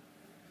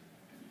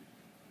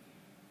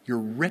 You're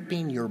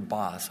ripping your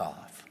boss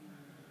off.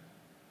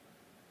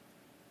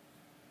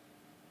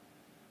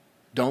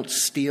 Don't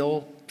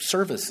steal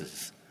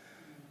services.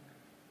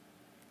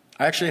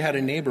 I actually had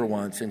a neighbor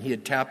once, and he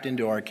had tapped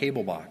into our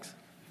cable box.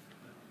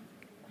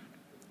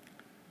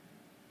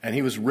 And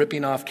he was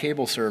ripping off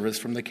cable service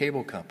from the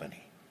cable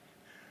company.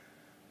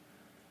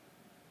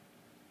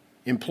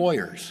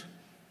 Employers,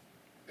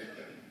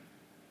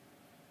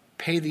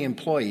 pay the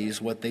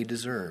employees what they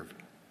deserve.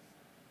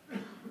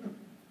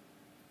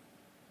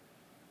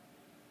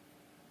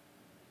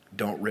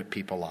 Don't rip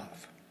people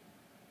off.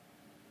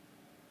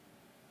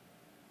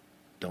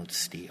 Don't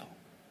steal.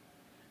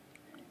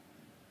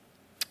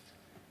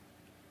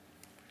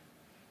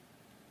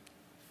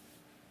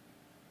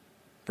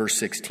 Verse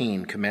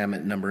 16,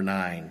 commandment number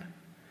 9.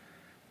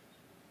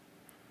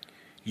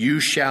 You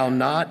shall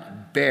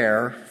not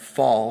bear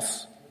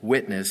false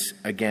witness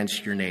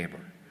against your neighbor.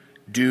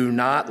 Do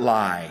not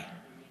lie.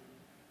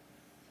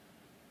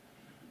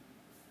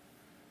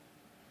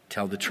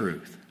 Tell the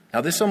truth.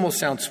 Now, this almost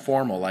sounds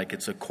formal, like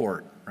it's a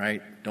court,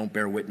 right? Don't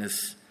bear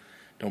witness,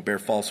 don't bear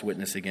false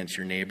witness against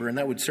your neighbor. And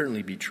that would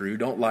certainly be true.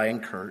 Don't lie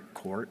in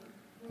court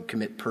and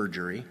commit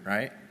perjury,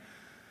 right?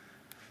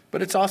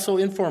 But it's also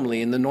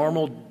informally in the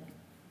normal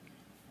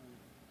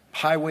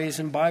highways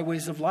and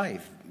byways of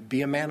life.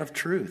 Be a man of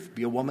truth.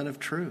 Be a woman of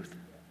truth.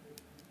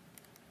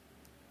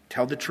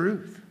 Tell the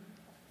truth.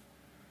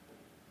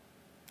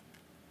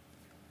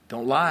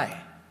 Don't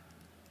lie.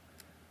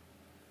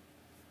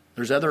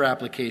 There's other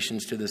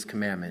applications to this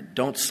commandment.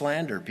 Don't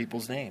slander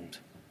people's names.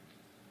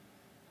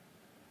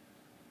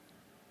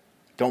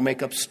 Don't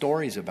make up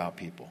stories about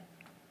people.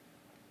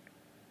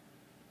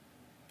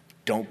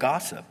 Don't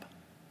gossip.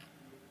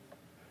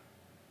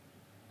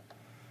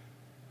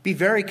 Be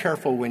very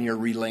careful when you're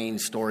relaying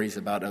stories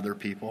about other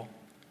people.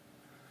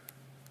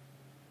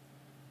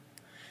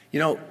 You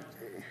know,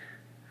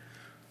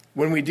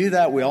 when we do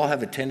that, we all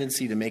have a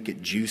tendency to make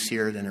it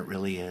juicier than it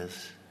really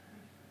is.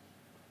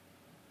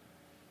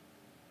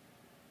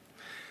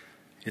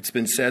 It's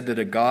been said that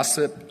a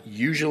gossip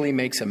usually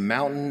makes a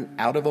mountain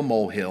out of a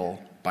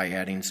molehill by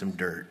adding some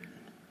dirt.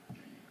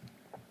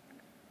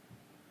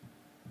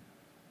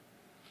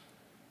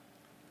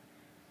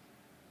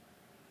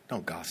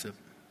 Don't gossip.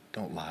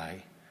 Don't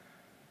lie.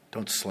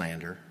 Don't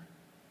slander.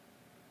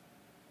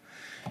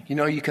 You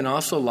know, you can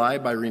also lie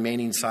by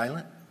remaining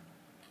silent.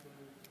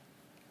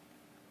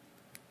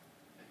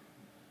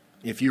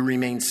 If you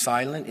remain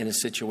silent in a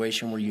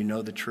situation where you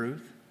know the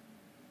truth,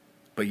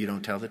 but you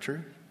don't tell the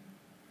truth,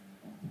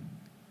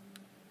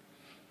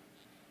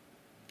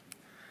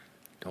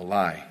 don't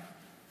lie.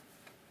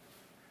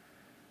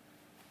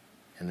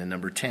 And then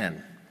number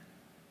 10,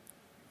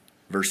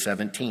 verse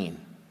 17.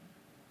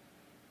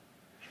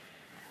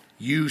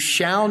 You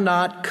shall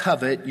not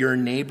covet your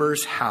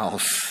neighbor's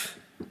house.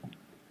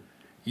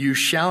 You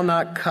shall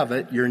not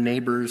covet your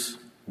neighbor's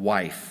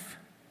wife,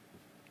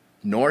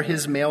 nor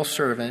his male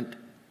servant,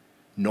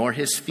 nor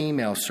his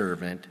female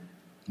servant,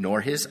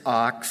 nor his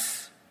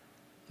ox,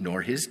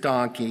 nor his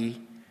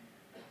donkey,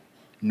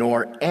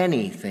 nor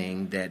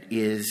anything that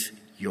is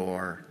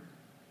your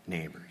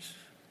neighbor's.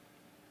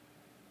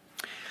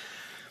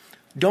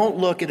 Don't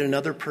look at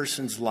another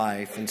person's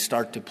life and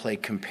start to play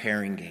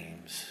comparing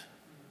games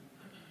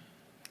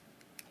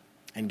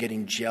and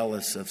getting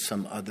jealous of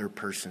some other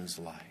person's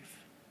life.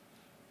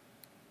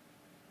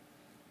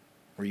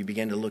 Or you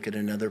begin to look at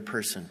another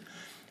person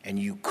and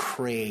you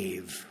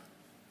crave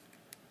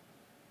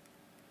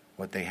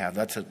what they have.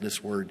 That's what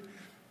this word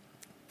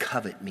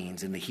covet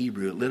means in the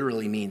Hebrew. It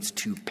literally means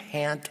to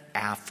pant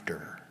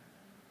after.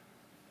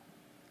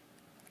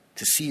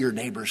 To see your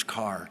neighbor's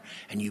car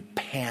and you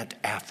pant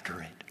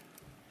after it.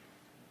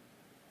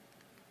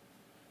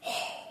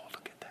 Oh,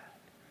 look at that.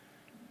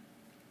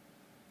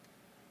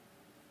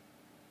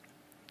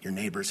 Your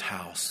neighbor's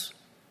house.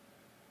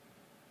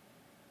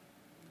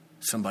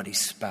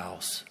 Somebody's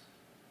spouse.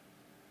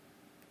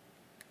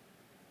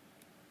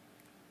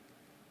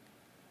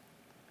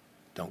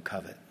 Don't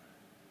covet.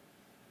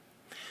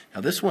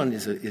 Now this one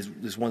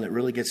is one that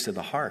really gets to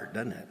the heart,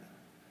 doesn't it?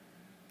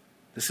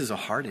 This is a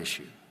heart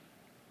issue.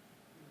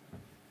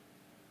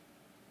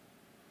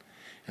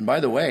 And by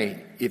the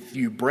way, if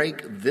you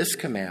break this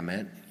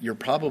commandment, you're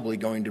probably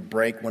going to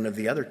break one of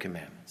the other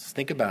commandments.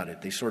 Think about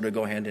it. They sort of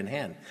go hand in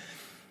hand.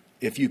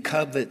 If you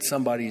covet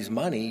somebody's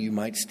money, you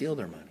might steal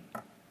their money.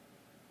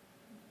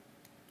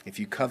 If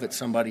you covet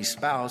somebody's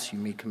spouse, you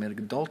may commit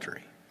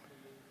adultery.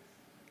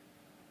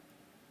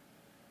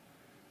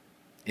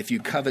 If you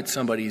covet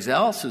somebody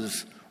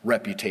else's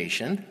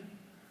reputation,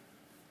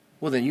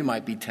 well, then you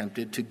might be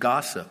tempted to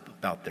gossip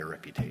about their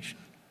reputation.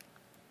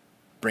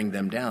 Bring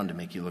them down to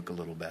make you look a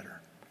little better.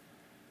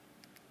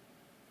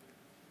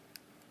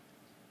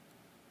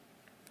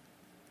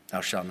 Thou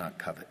shalt not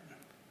covet.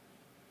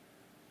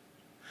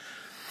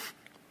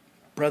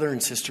 Brother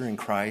and sister in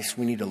Christ,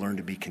 we need to learn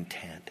to be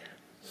content.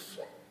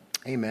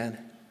 Amen.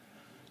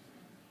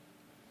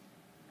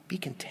 Be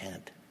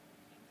content.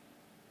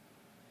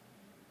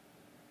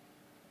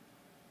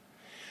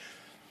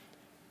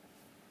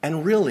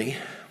 And really,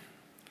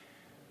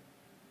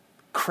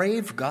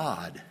 crave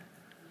God.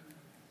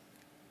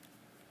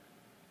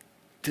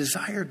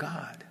 Desire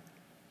God.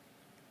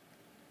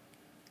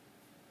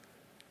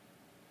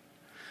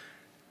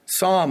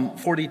 Psalm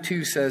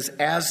 42 says,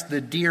 as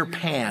the deer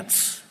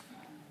pants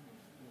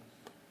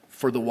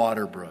for the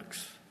water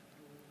brooks,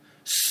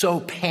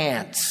 so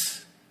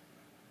pants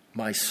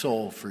my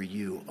soul for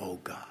you, O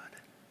God.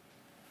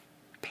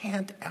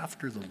 Pant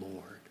after the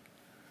Lord.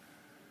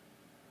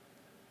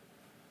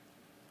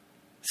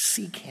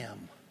 Seek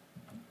him.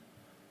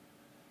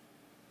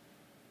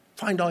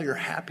 Find all your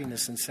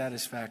happiness and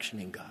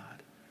satisfaction in God.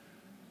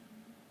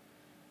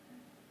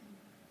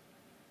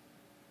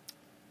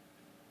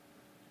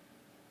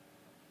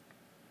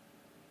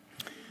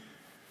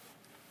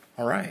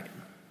 All right.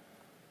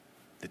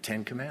 The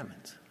Ten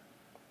Commandments.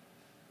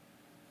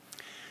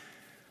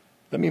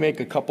 Let me make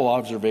a couple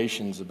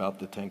observations about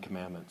the Ten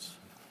Commandments.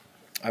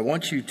 I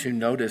want you to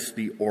notice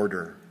the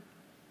order.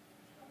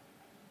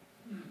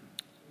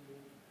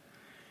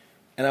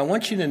 And I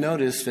want you to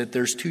notice that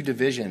there's two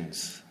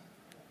divisions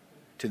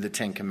to the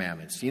Ten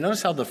Commandments. Do you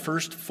notice how the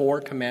first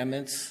 4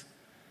 commandments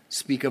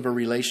speak of a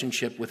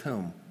relationship with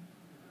whom?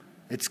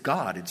 It's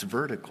God. It's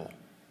vertical.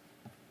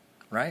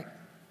 Right?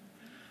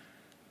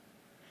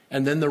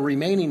 And then the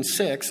remaining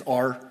 6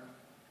 are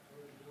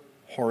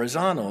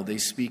horizontal. They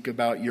speak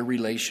about your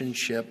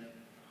relationship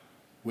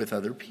with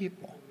other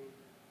people.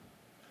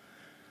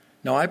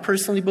 Now, I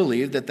personally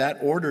believe that that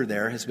order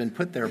there has been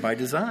put there by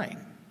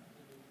design.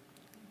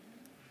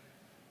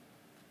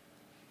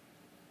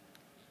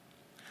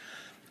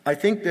 I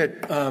think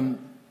that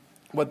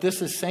what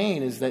this is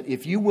saying is that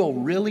if you will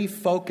really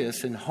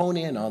focus and hone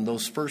in on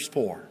those first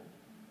 4,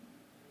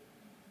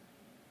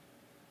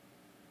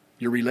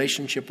 your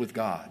relationship with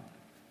God,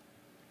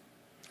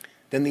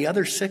 then the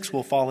other 6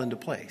 will fall into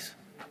place.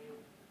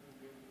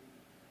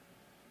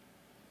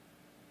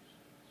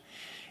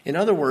 In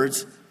other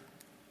words,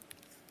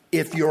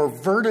 if your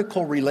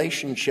vertical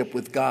relationship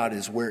with God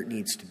is where it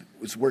needs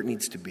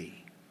to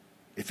be,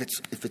 if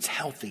it's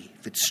healthy,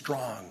 if it's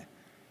strong,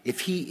 if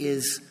he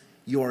is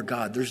your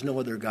God, there's no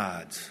other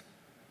gods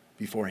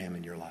before him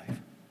in your life.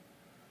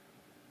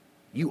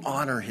 You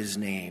honor his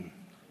name.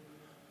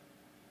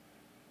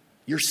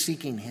 You're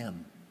seeking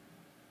him.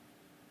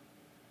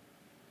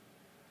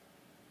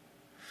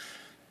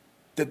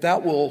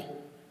 That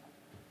will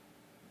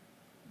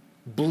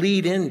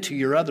bleed into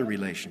your other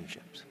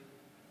relationships.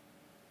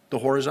 The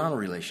horizontal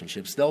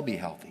relationships, they'll be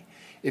healthy.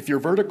 If your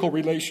vertical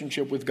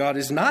relationship with God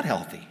is not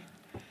healthy,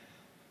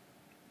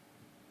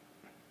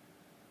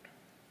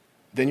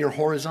 then your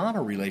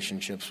horizontal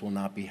relationships will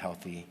not be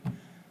healthy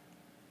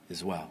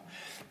as well.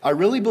 I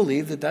really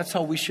believe that that's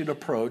how we should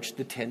approach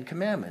the 10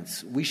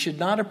 Commandments. We should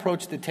not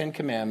approach the 10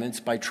 Commandments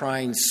by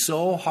trying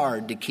so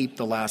hard to keep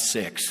the last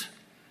 6.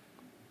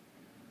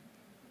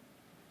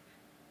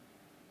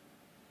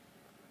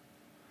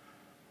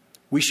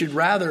 We should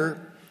rather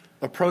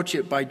approach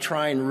it by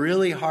trying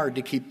really hard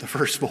to keep the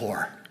first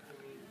 4.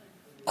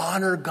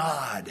 Honor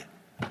God.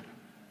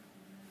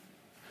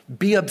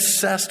 Be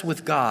obsessed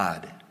with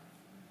God.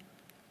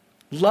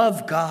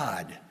 Love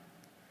God.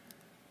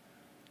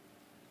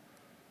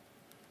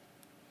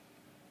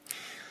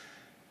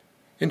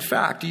 In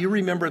fact, do you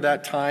remember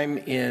that time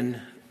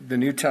in the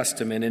New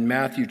Testament, in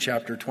Matthew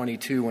chapter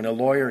 22, when a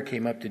lawyer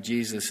came up to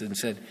Jesus and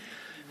said,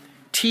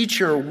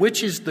 "Teacher,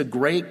 which is the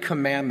great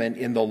commandment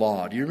in the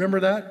law?" Do you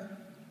remember that?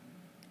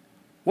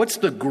 What's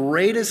the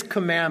greatest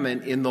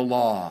commandment in the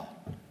law?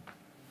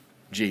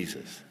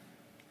 Jesus.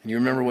 And you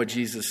remember what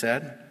Jesus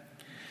said?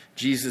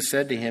 Jesus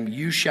said to him,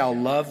 "You shall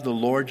love the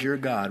Lord your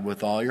God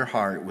with all your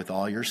heart, with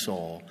all your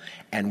soul,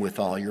 and with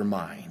all your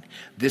mind.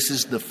 This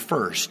is the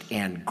first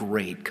and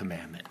great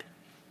commandment."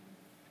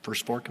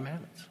 First 4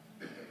 commandments.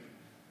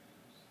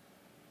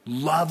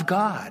 Love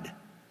God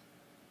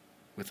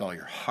with all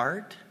your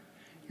heart,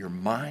 your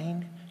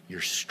mind,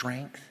 your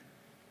strength,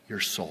 your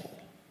soul.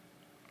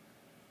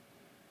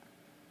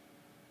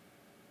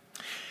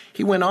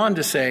 He went on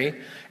to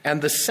say,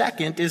 and the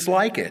second is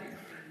like it.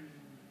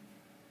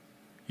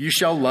 You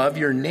shall love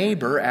your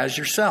neighbor as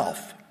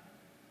yourself.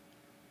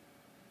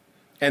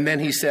 And then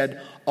he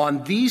said,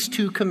 on these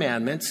 2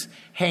 commandments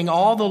hang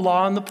all the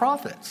law and the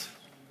prophets.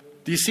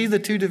 Do you see the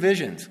 2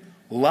 divisions?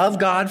 Love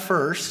God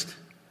first,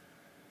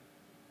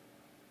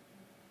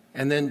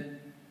 and then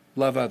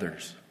love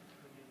others.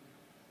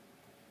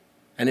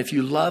 And if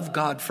you love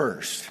God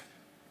first,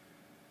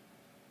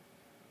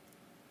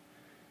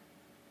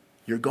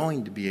 you're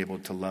going to be able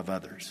to love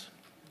others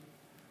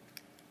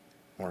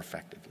more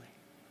effectively.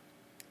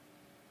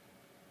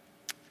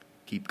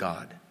 Keep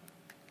God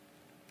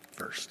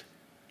first.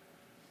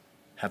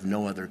 Have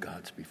no other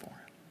gods before him.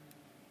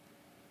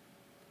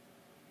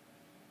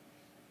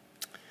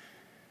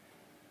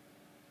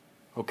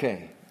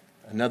 Okay,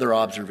 another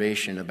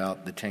observation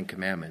about the 10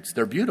 Commandments.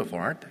 They're beautiful,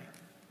 aren't they?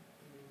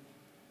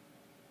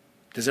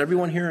 Does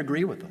everyone here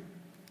agree with them?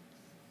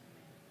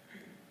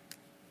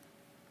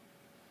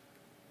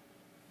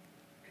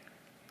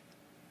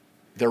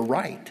 They're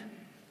right.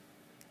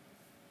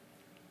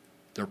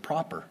 They're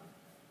proper.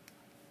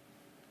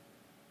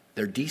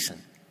 They're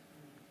decent.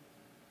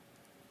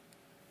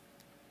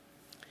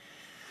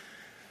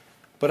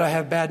 But I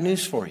have bad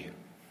news for you.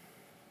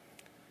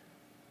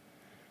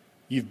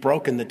 You've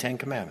broken the 10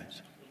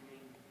 Commandments.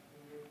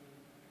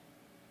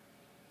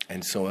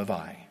 And so have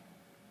I.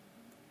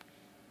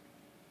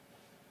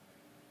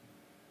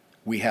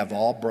 We have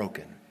all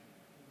broken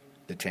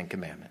the Ten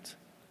Commandments.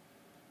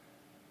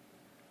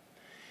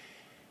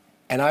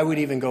 And I would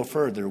even go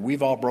further.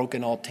 We've all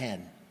broken all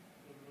 10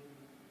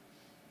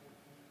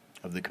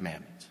 of the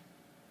commandments.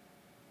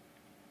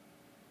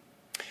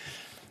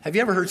 Have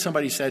you ever heard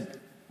somebody said,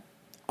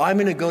 I'm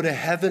going to go to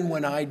heaven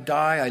when I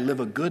die. I live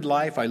a good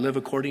life. I live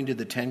according to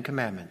the 10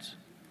 Commandments.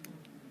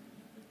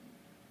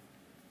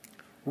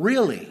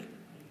 Really?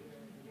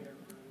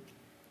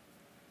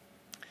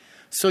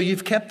 So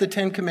you've kept the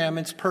 10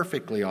 Commandments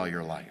perfectly all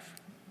your life.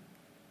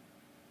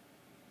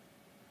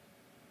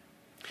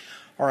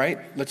 All right,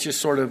 let's just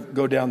sort of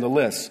go down the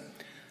list.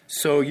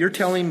 So you're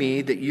telling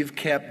me that you've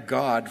kept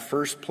God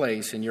first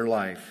place in your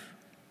life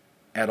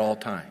at all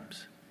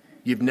times.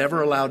 You've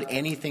never allowed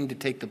anything to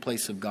take the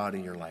place of God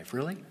in your life,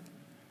 really?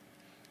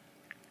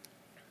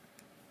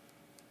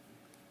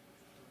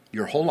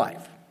 Your whole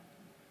life.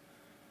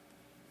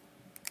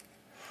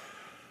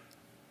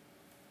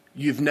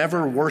 You've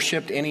never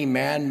worshiped any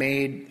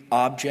man-made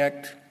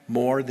object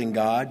more than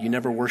God? You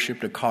never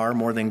worshiped a car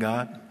more than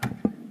God?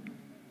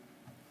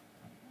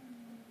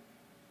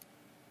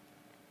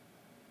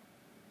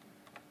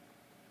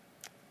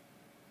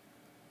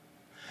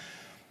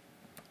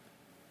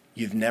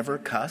 You've never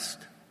cussed?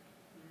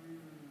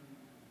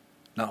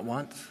 Not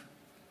once?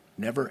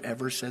 Never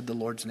ever said the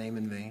Lord's name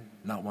in vain?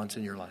 Not once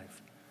in your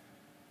life?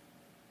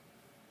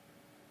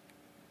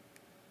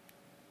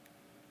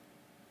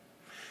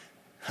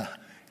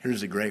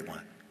 Here's a great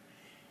one.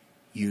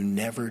 You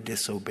never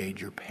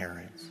disobeyed your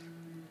parents.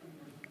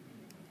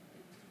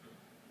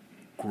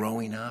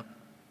 Growing up,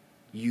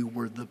 you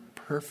were the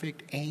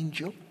perfect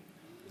angel.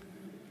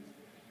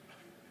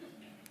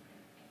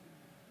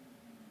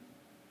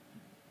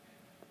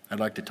 I'd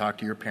like to talk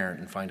to your parent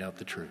and find out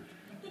the truth.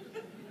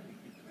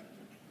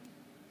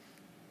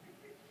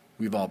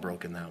 We've all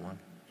broken that one.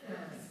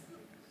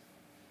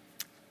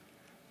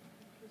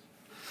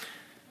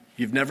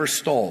 You've never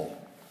stole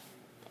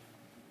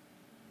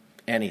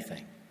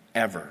anything,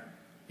 ever,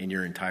 in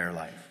your entire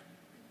life.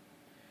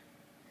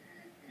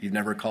 You've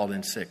never called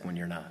in sick when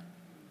you're not.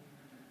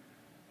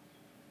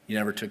 You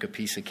never took a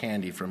piece of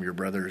candy from your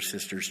brother or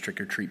sister's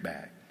trick-or-treat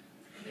bag.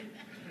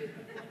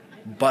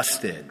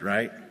 Busted,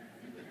 right?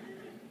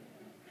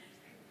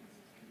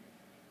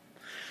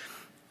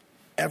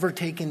 Ever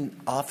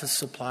taken office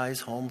supplies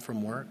home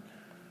from work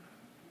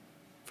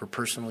for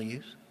personal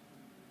use?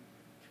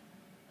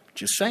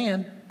 Just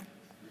saying.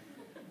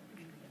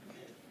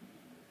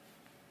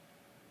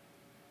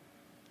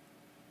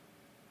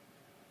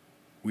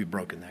 We've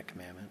broken that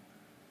commandment.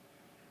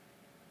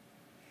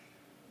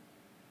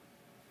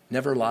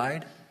 Never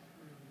lied.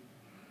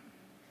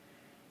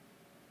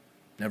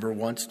 Never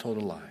once told a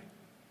lie.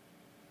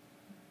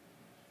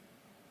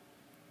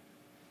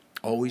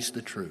 Always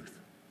the truth.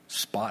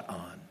 Spot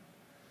on.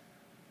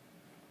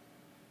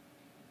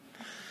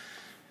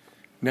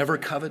 Never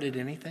coveted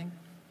anything.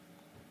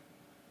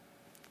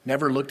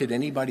 Never looked at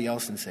anybody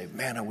else and say,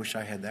 man, I wish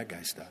I had that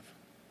guy's stuff.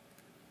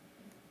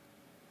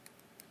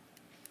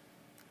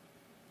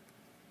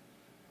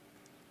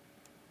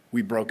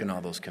 We've broken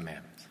all those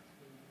commandments.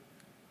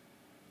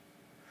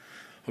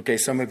 Okay,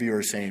 some of you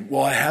are saying,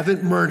 well, I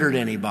haven't murdered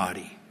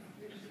anybody.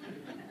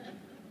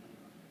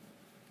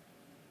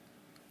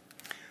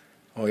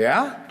 Oh,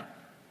 yeah?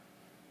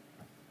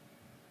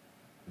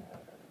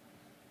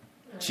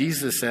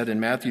 Jesus said in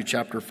Matthew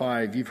chapter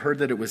 5, you've heard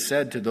that it was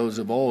said to those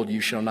of old,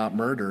 you shall not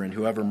murder, and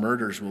whoever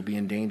murders will be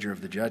in danger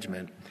of the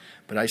judgment.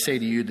 But I say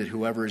to you that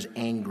whoever is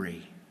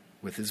angry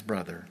with his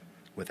brother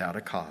without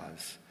a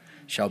cause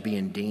shall be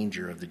in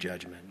danger of the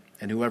judgment.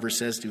 And whoever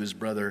says to his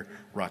brother,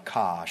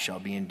 Rakah, shall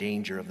be in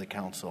danger of the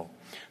council.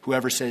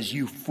 Whoever says,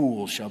 you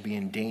fool, shall be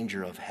in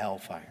danger of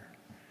hellfire.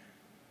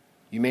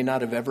 You may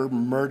not have ever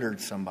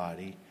murdered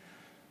somebody,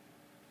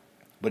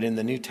 but in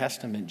the New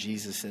Testament,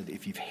 Jesus said,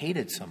 if you've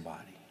hated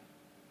somebody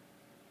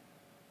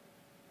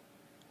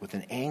with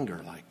an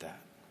anger like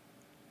that,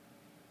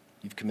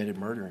 you've committed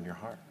murder in your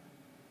heart.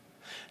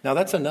 Now,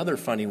 that's another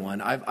funny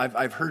one.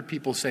 I've heard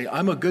people say,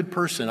 I'm a good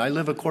person. I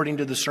live according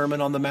to the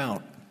Sermon on the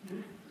Mount.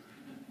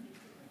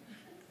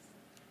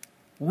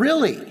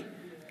 Really?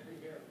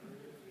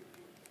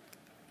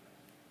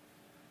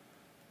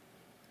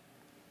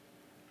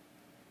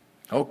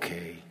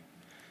 Okay.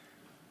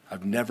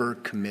 I've never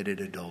committed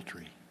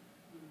adultery.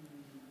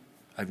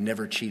 I've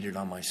never cheated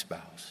on my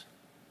spouse.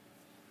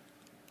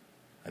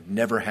 I've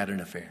never had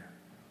an affair.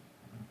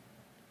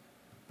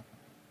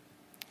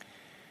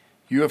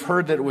 You have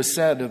heard that it was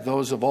said of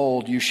those of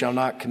old, you shall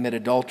not commit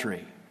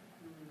adultery.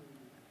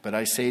 But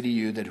I say to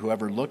you that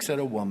whoever looks at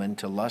a woman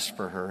to lust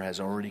for her has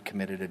already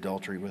committed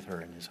adultery with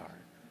her in his heart.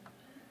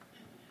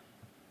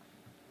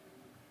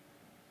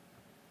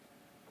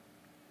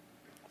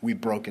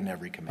 We've broken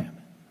every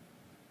commandment.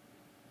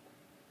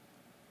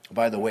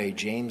 By the way,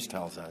 James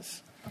tells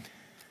us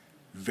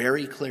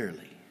very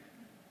clearly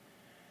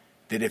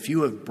that if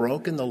you have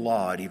broken the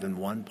law at even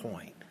one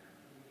point,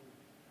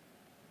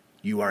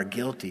 you are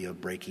guilty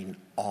of breaking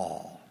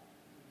all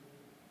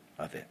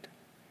of it.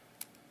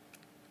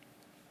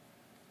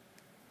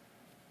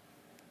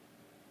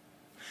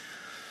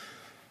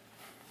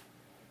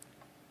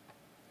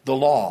 The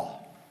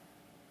law,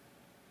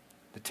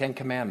 the Ten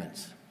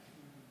Commandments.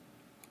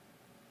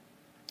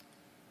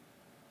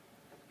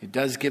 It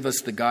does give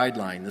us the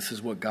guideline. This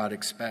is what God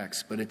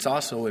expects. But it's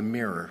also a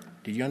mirror.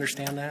 Did you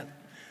understand that?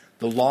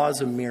 The law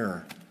is a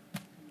mirror.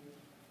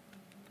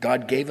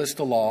 God gave us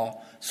the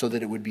law so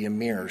that it would be a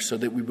mirror, so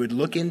that we would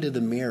look into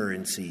the mirror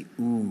and see,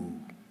 ooh,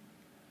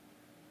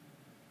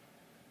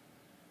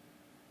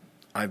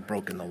 I've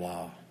broken the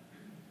law.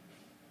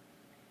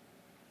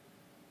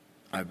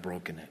 I've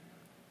broken it.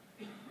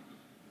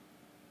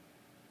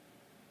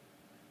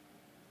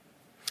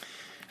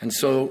 And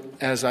so,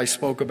 as I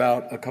spoke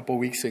about a couple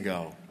weeks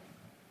ago,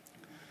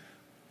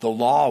 the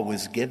law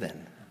was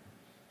given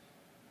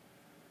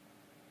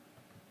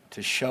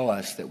to show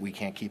us that we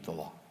can't keep the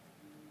law.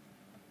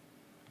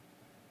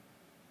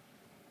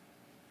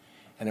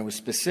 And it was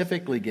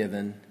specifically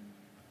given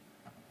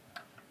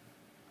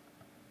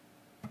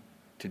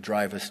to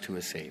drive us to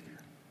a Savior.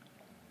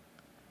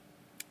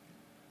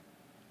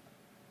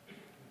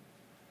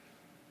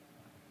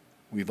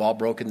 We've all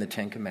broken the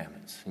Ten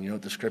Commandments. And you know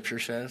what the Scripture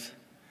says?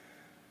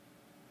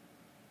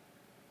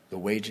 The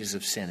wages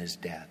of sin is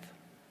death.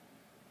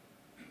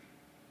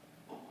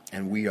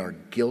 And we are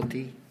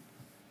guilty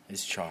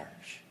as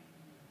charged.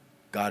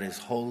 God is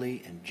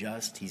holy and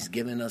just. He's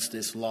given us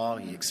this law.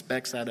 He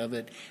expects out of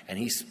it. And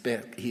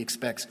he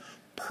expects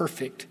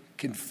perfect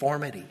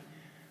conformity.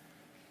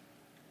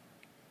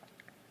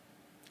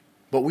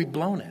 But we've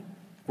blown it.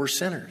 We're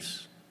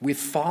sinners. We've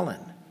fallen.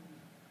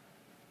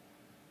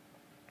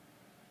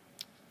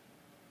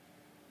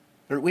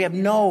 We have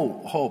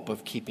no hope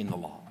of keeping the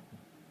law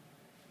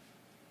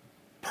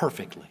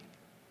perfectly.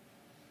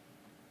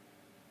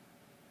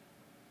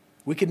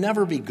 We could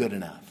never be good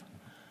enough.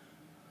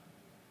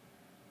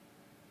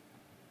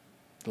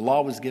 The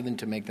law was given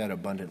to make that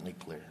abundantly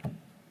clear.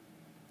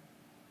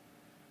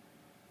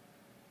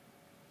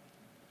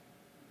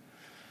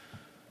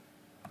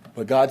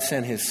 But God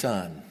sent his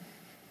Son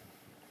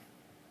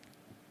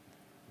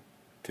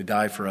to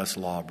die for us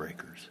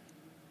lawbreakers.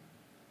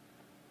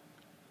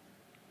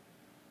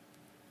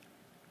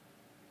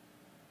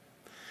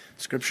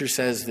 Scripture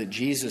says that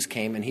Jesus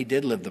came and he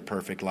did live the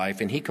perfect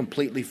life and he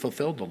completely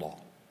fulfilled the law.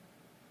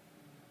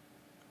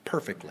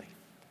 Perfectly.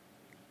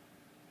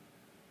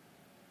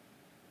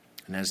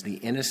 And as the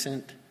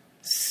innocent,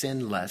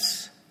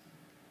 sinless,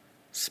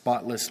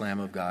 spotless Lamb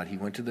of God, he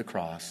went to the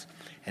cross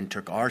and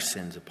took our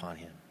sins upon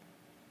him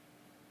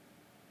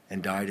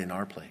and died in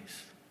our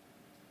place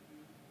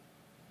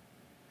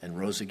and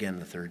rose again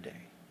the third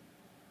day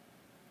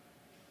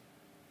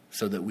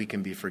so that we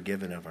can be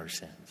forgiven of our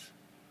sins,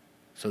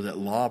 so that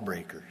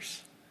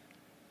lawbreakers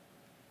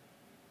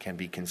can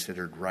be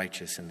considered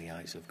righteous in the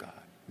eyes of God.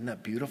 Isn't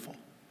that beautiful?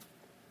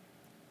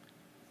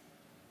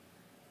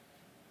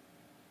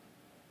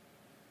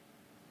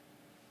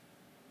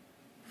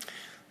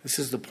 This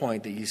is the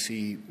point that you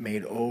see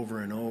made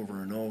over and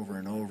over and over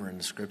and over in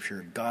the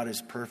Scripture. God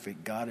is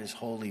perfect. God is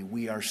holy.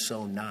 We are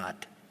so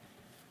not.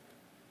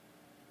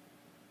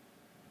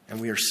 And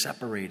we are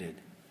separated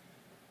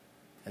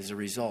as a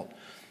result.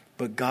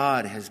 But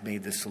God has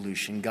made the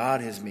solution. God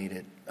has made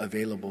it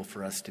available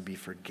for us to be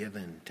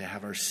forgiven, to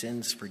have our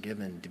sins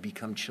forgiven, to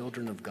become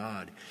children of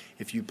God.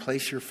 If you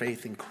place your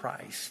faith in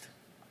Christ,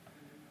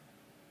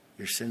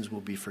 your sins will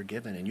be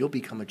forgiven and you'll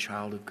become a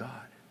child of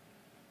God.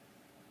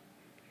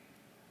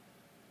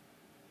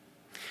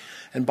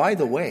 And by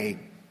the way,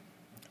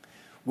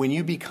 when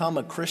you become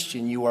a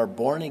Christian, you are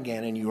born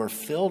again and you are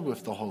filled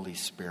with the Holy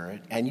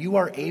Spirit and you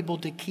are able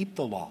to keep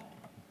the law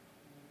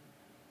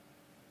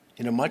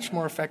in a much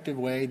more effective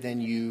way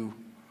than you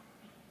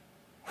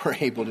were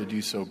able to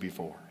do so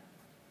before.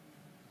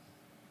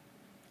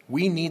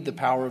 We need the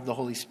power of the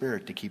Holy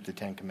Spirit to keep the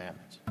Ten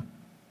Commandments.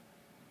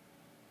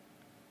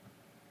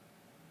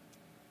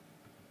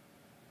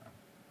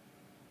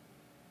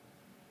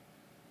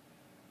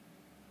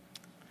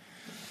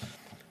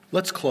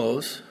 Let's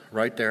close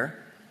right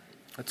there.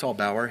 Let's all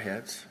bow our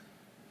heads.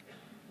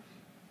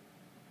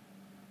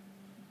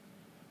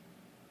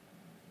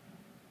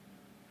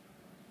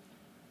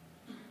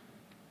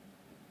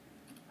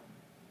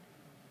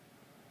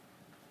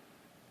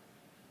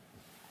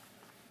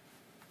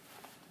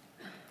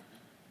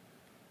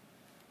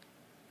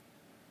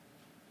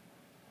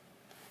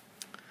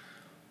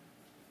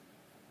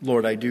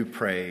 Lord, I do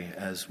pray,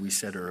 as we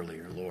said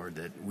earlier, Lord,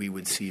 that we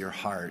would see your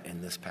heart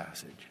in this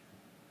passage.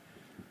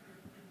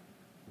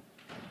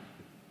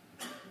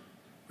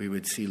 We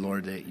would see,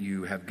 Lord, that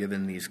you have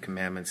given these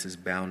commandments as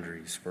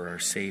boundaries for our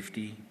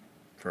safety,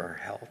 for our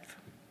health,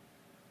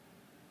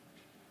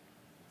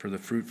 for the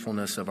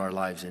fruitfulness of our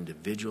lives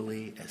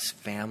individually, as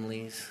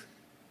families,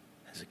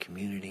 as a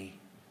community,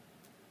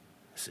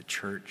 as a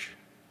church.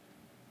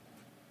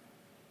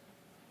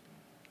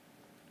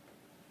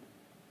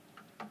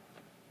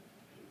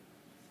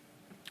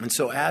 And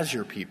so as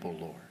your people,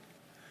 Lord,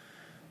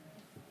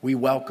 we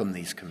welcome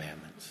these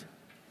commandments.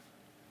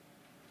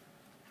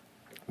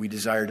 We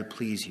desire to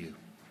please you.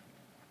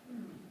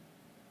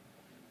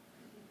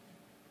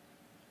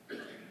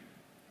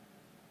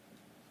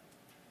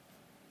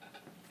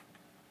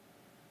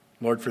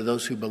 Lord, for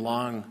those who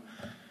belong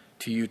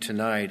to you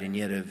tonight and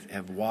yet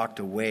have walked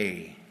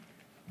away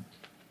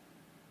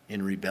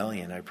in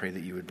rebellion, I pray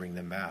that you would bring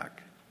them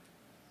back.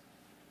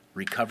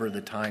 Recover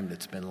the time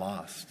that's been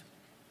lost.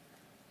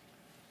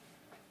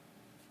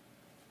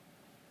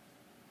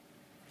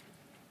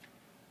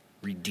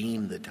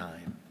 Redeem the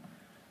time.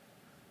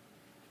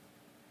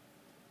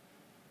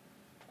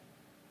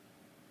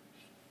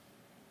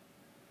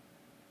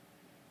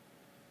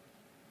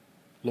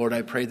 Lord,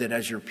 I pray that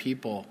as your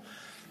people,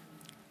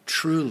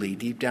 truly,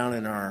 deep down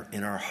in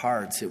our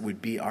hearts, it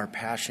would be our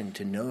passion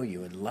to know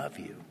you and love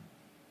you.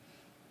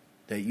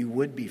 That you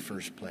would be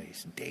first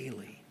place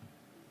daily.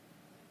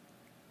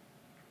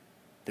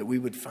 That we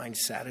would find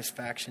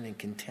satisfaction and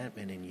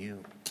contentment in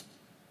you.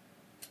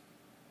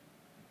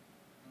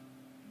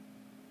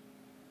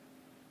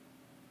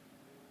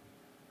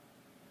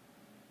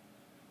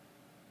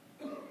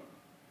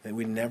 That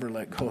we'd never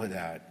let go of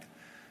that.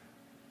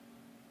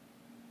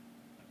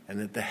 And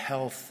that the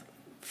health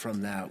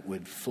from that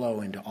would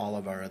flow into all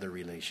of our other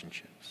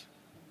relationships.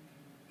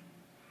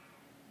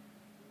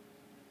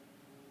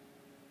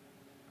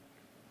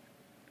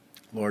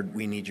 Lord,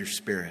 we need your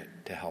Spirit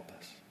to help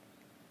us.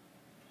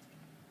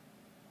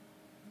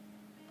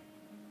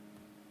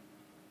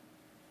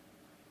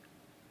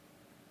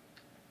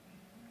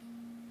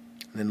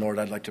 And then, Lord,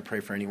 I'd like to pray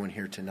for anyone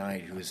here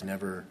tonight who has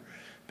never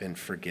been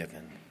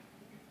forgiven.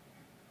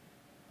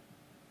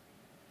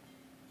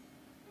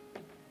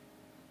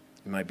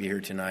 You might be here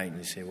tonight and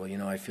you say,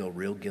 well, I feel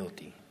real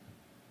guilty.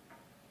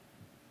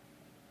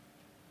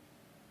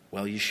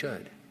 Well, you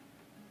should.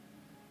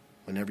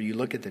 Whenever you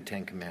look at the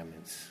Ten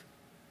Commandments,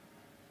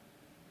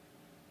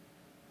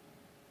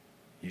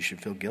 you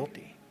should feel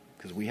guilty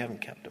because we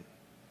haven't kept them.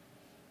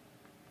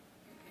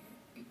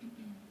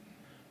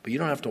 But you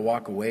don't have to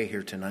walk away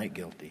here tonight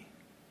guilty.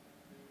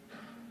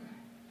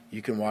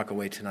 You can walk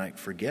away tonight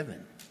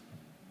forgiven,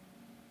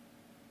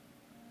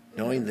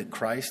 knowing that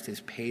Christ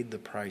has paid the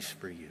price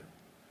for you.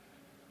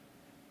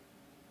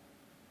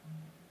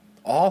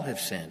 All have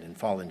sinned and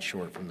fallen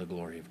short from the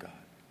glory of God.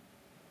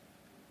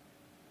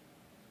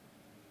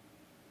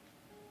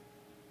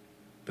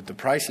 But the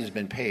price has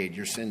been paid.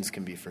 Your sins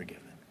can be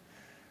forgiven.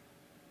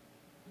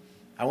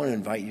 I want to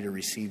invite you to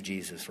receive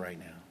Jesus right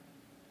now.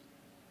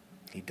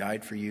 He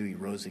died for you. He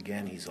rose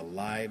again. He's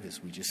alive,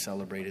 as we just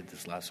celebrated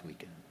this last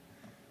weekend.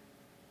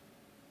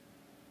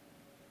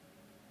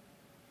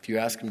 If you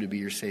ask him to be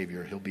your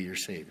Savior, he'll be your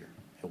Savior.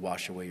 He'll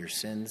wash away your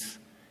sins.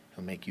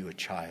 He'll make you a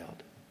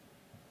child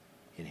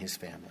in his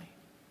family,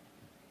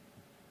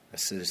 a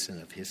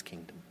citizen of his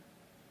kingdom.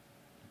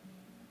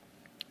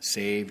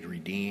 Saved,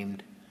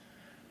 redeemed,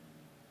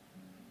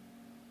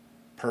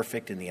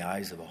 perfect in the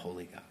eyes of a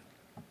holy God.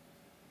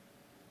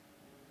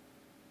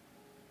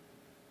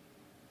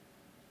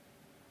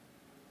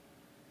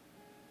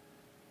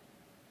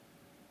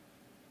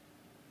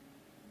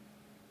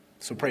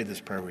 So pray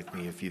this prayer with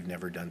me if you've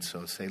never done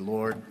so. Say,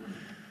 Lord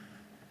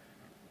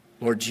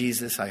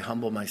Jesus, I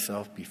humble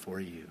myself before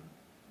you.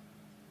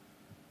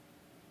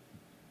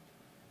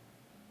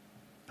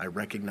 I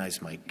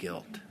recognize my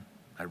guilt.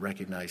 I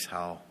recognize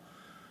how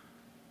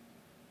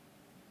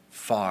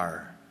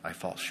far I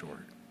fall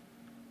short.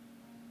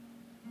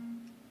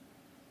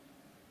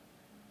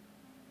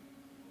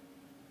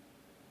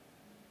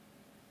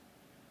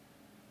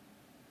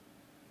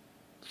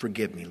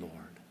 Forgive me, Lord.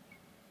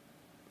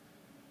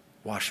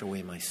 Wash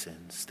away my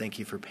sins. Thank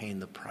you for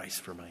paying the price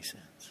for my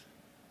sins.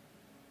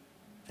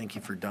 Thank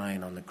you for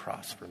dying on the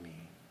cross for me.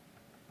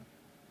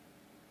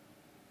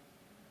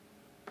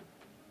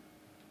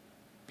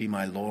 Be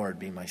my Lord,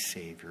 be my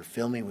Savior.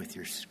 Fill me with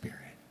your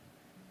Spirit.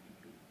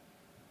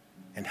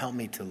 And help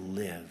me to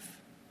live,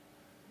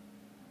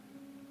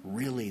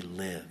 really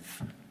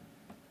live,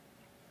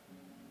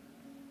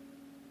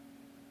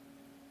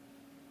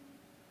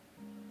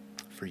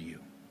 for you.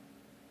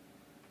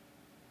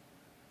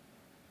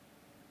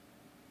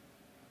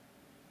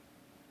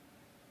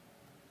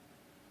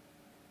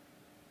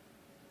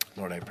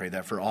 Lord, I pray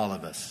that for all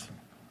of us.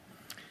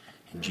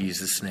 In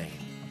Jesus' name,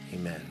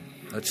 amen.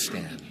 Let's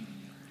stand.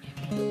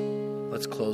 Let's close.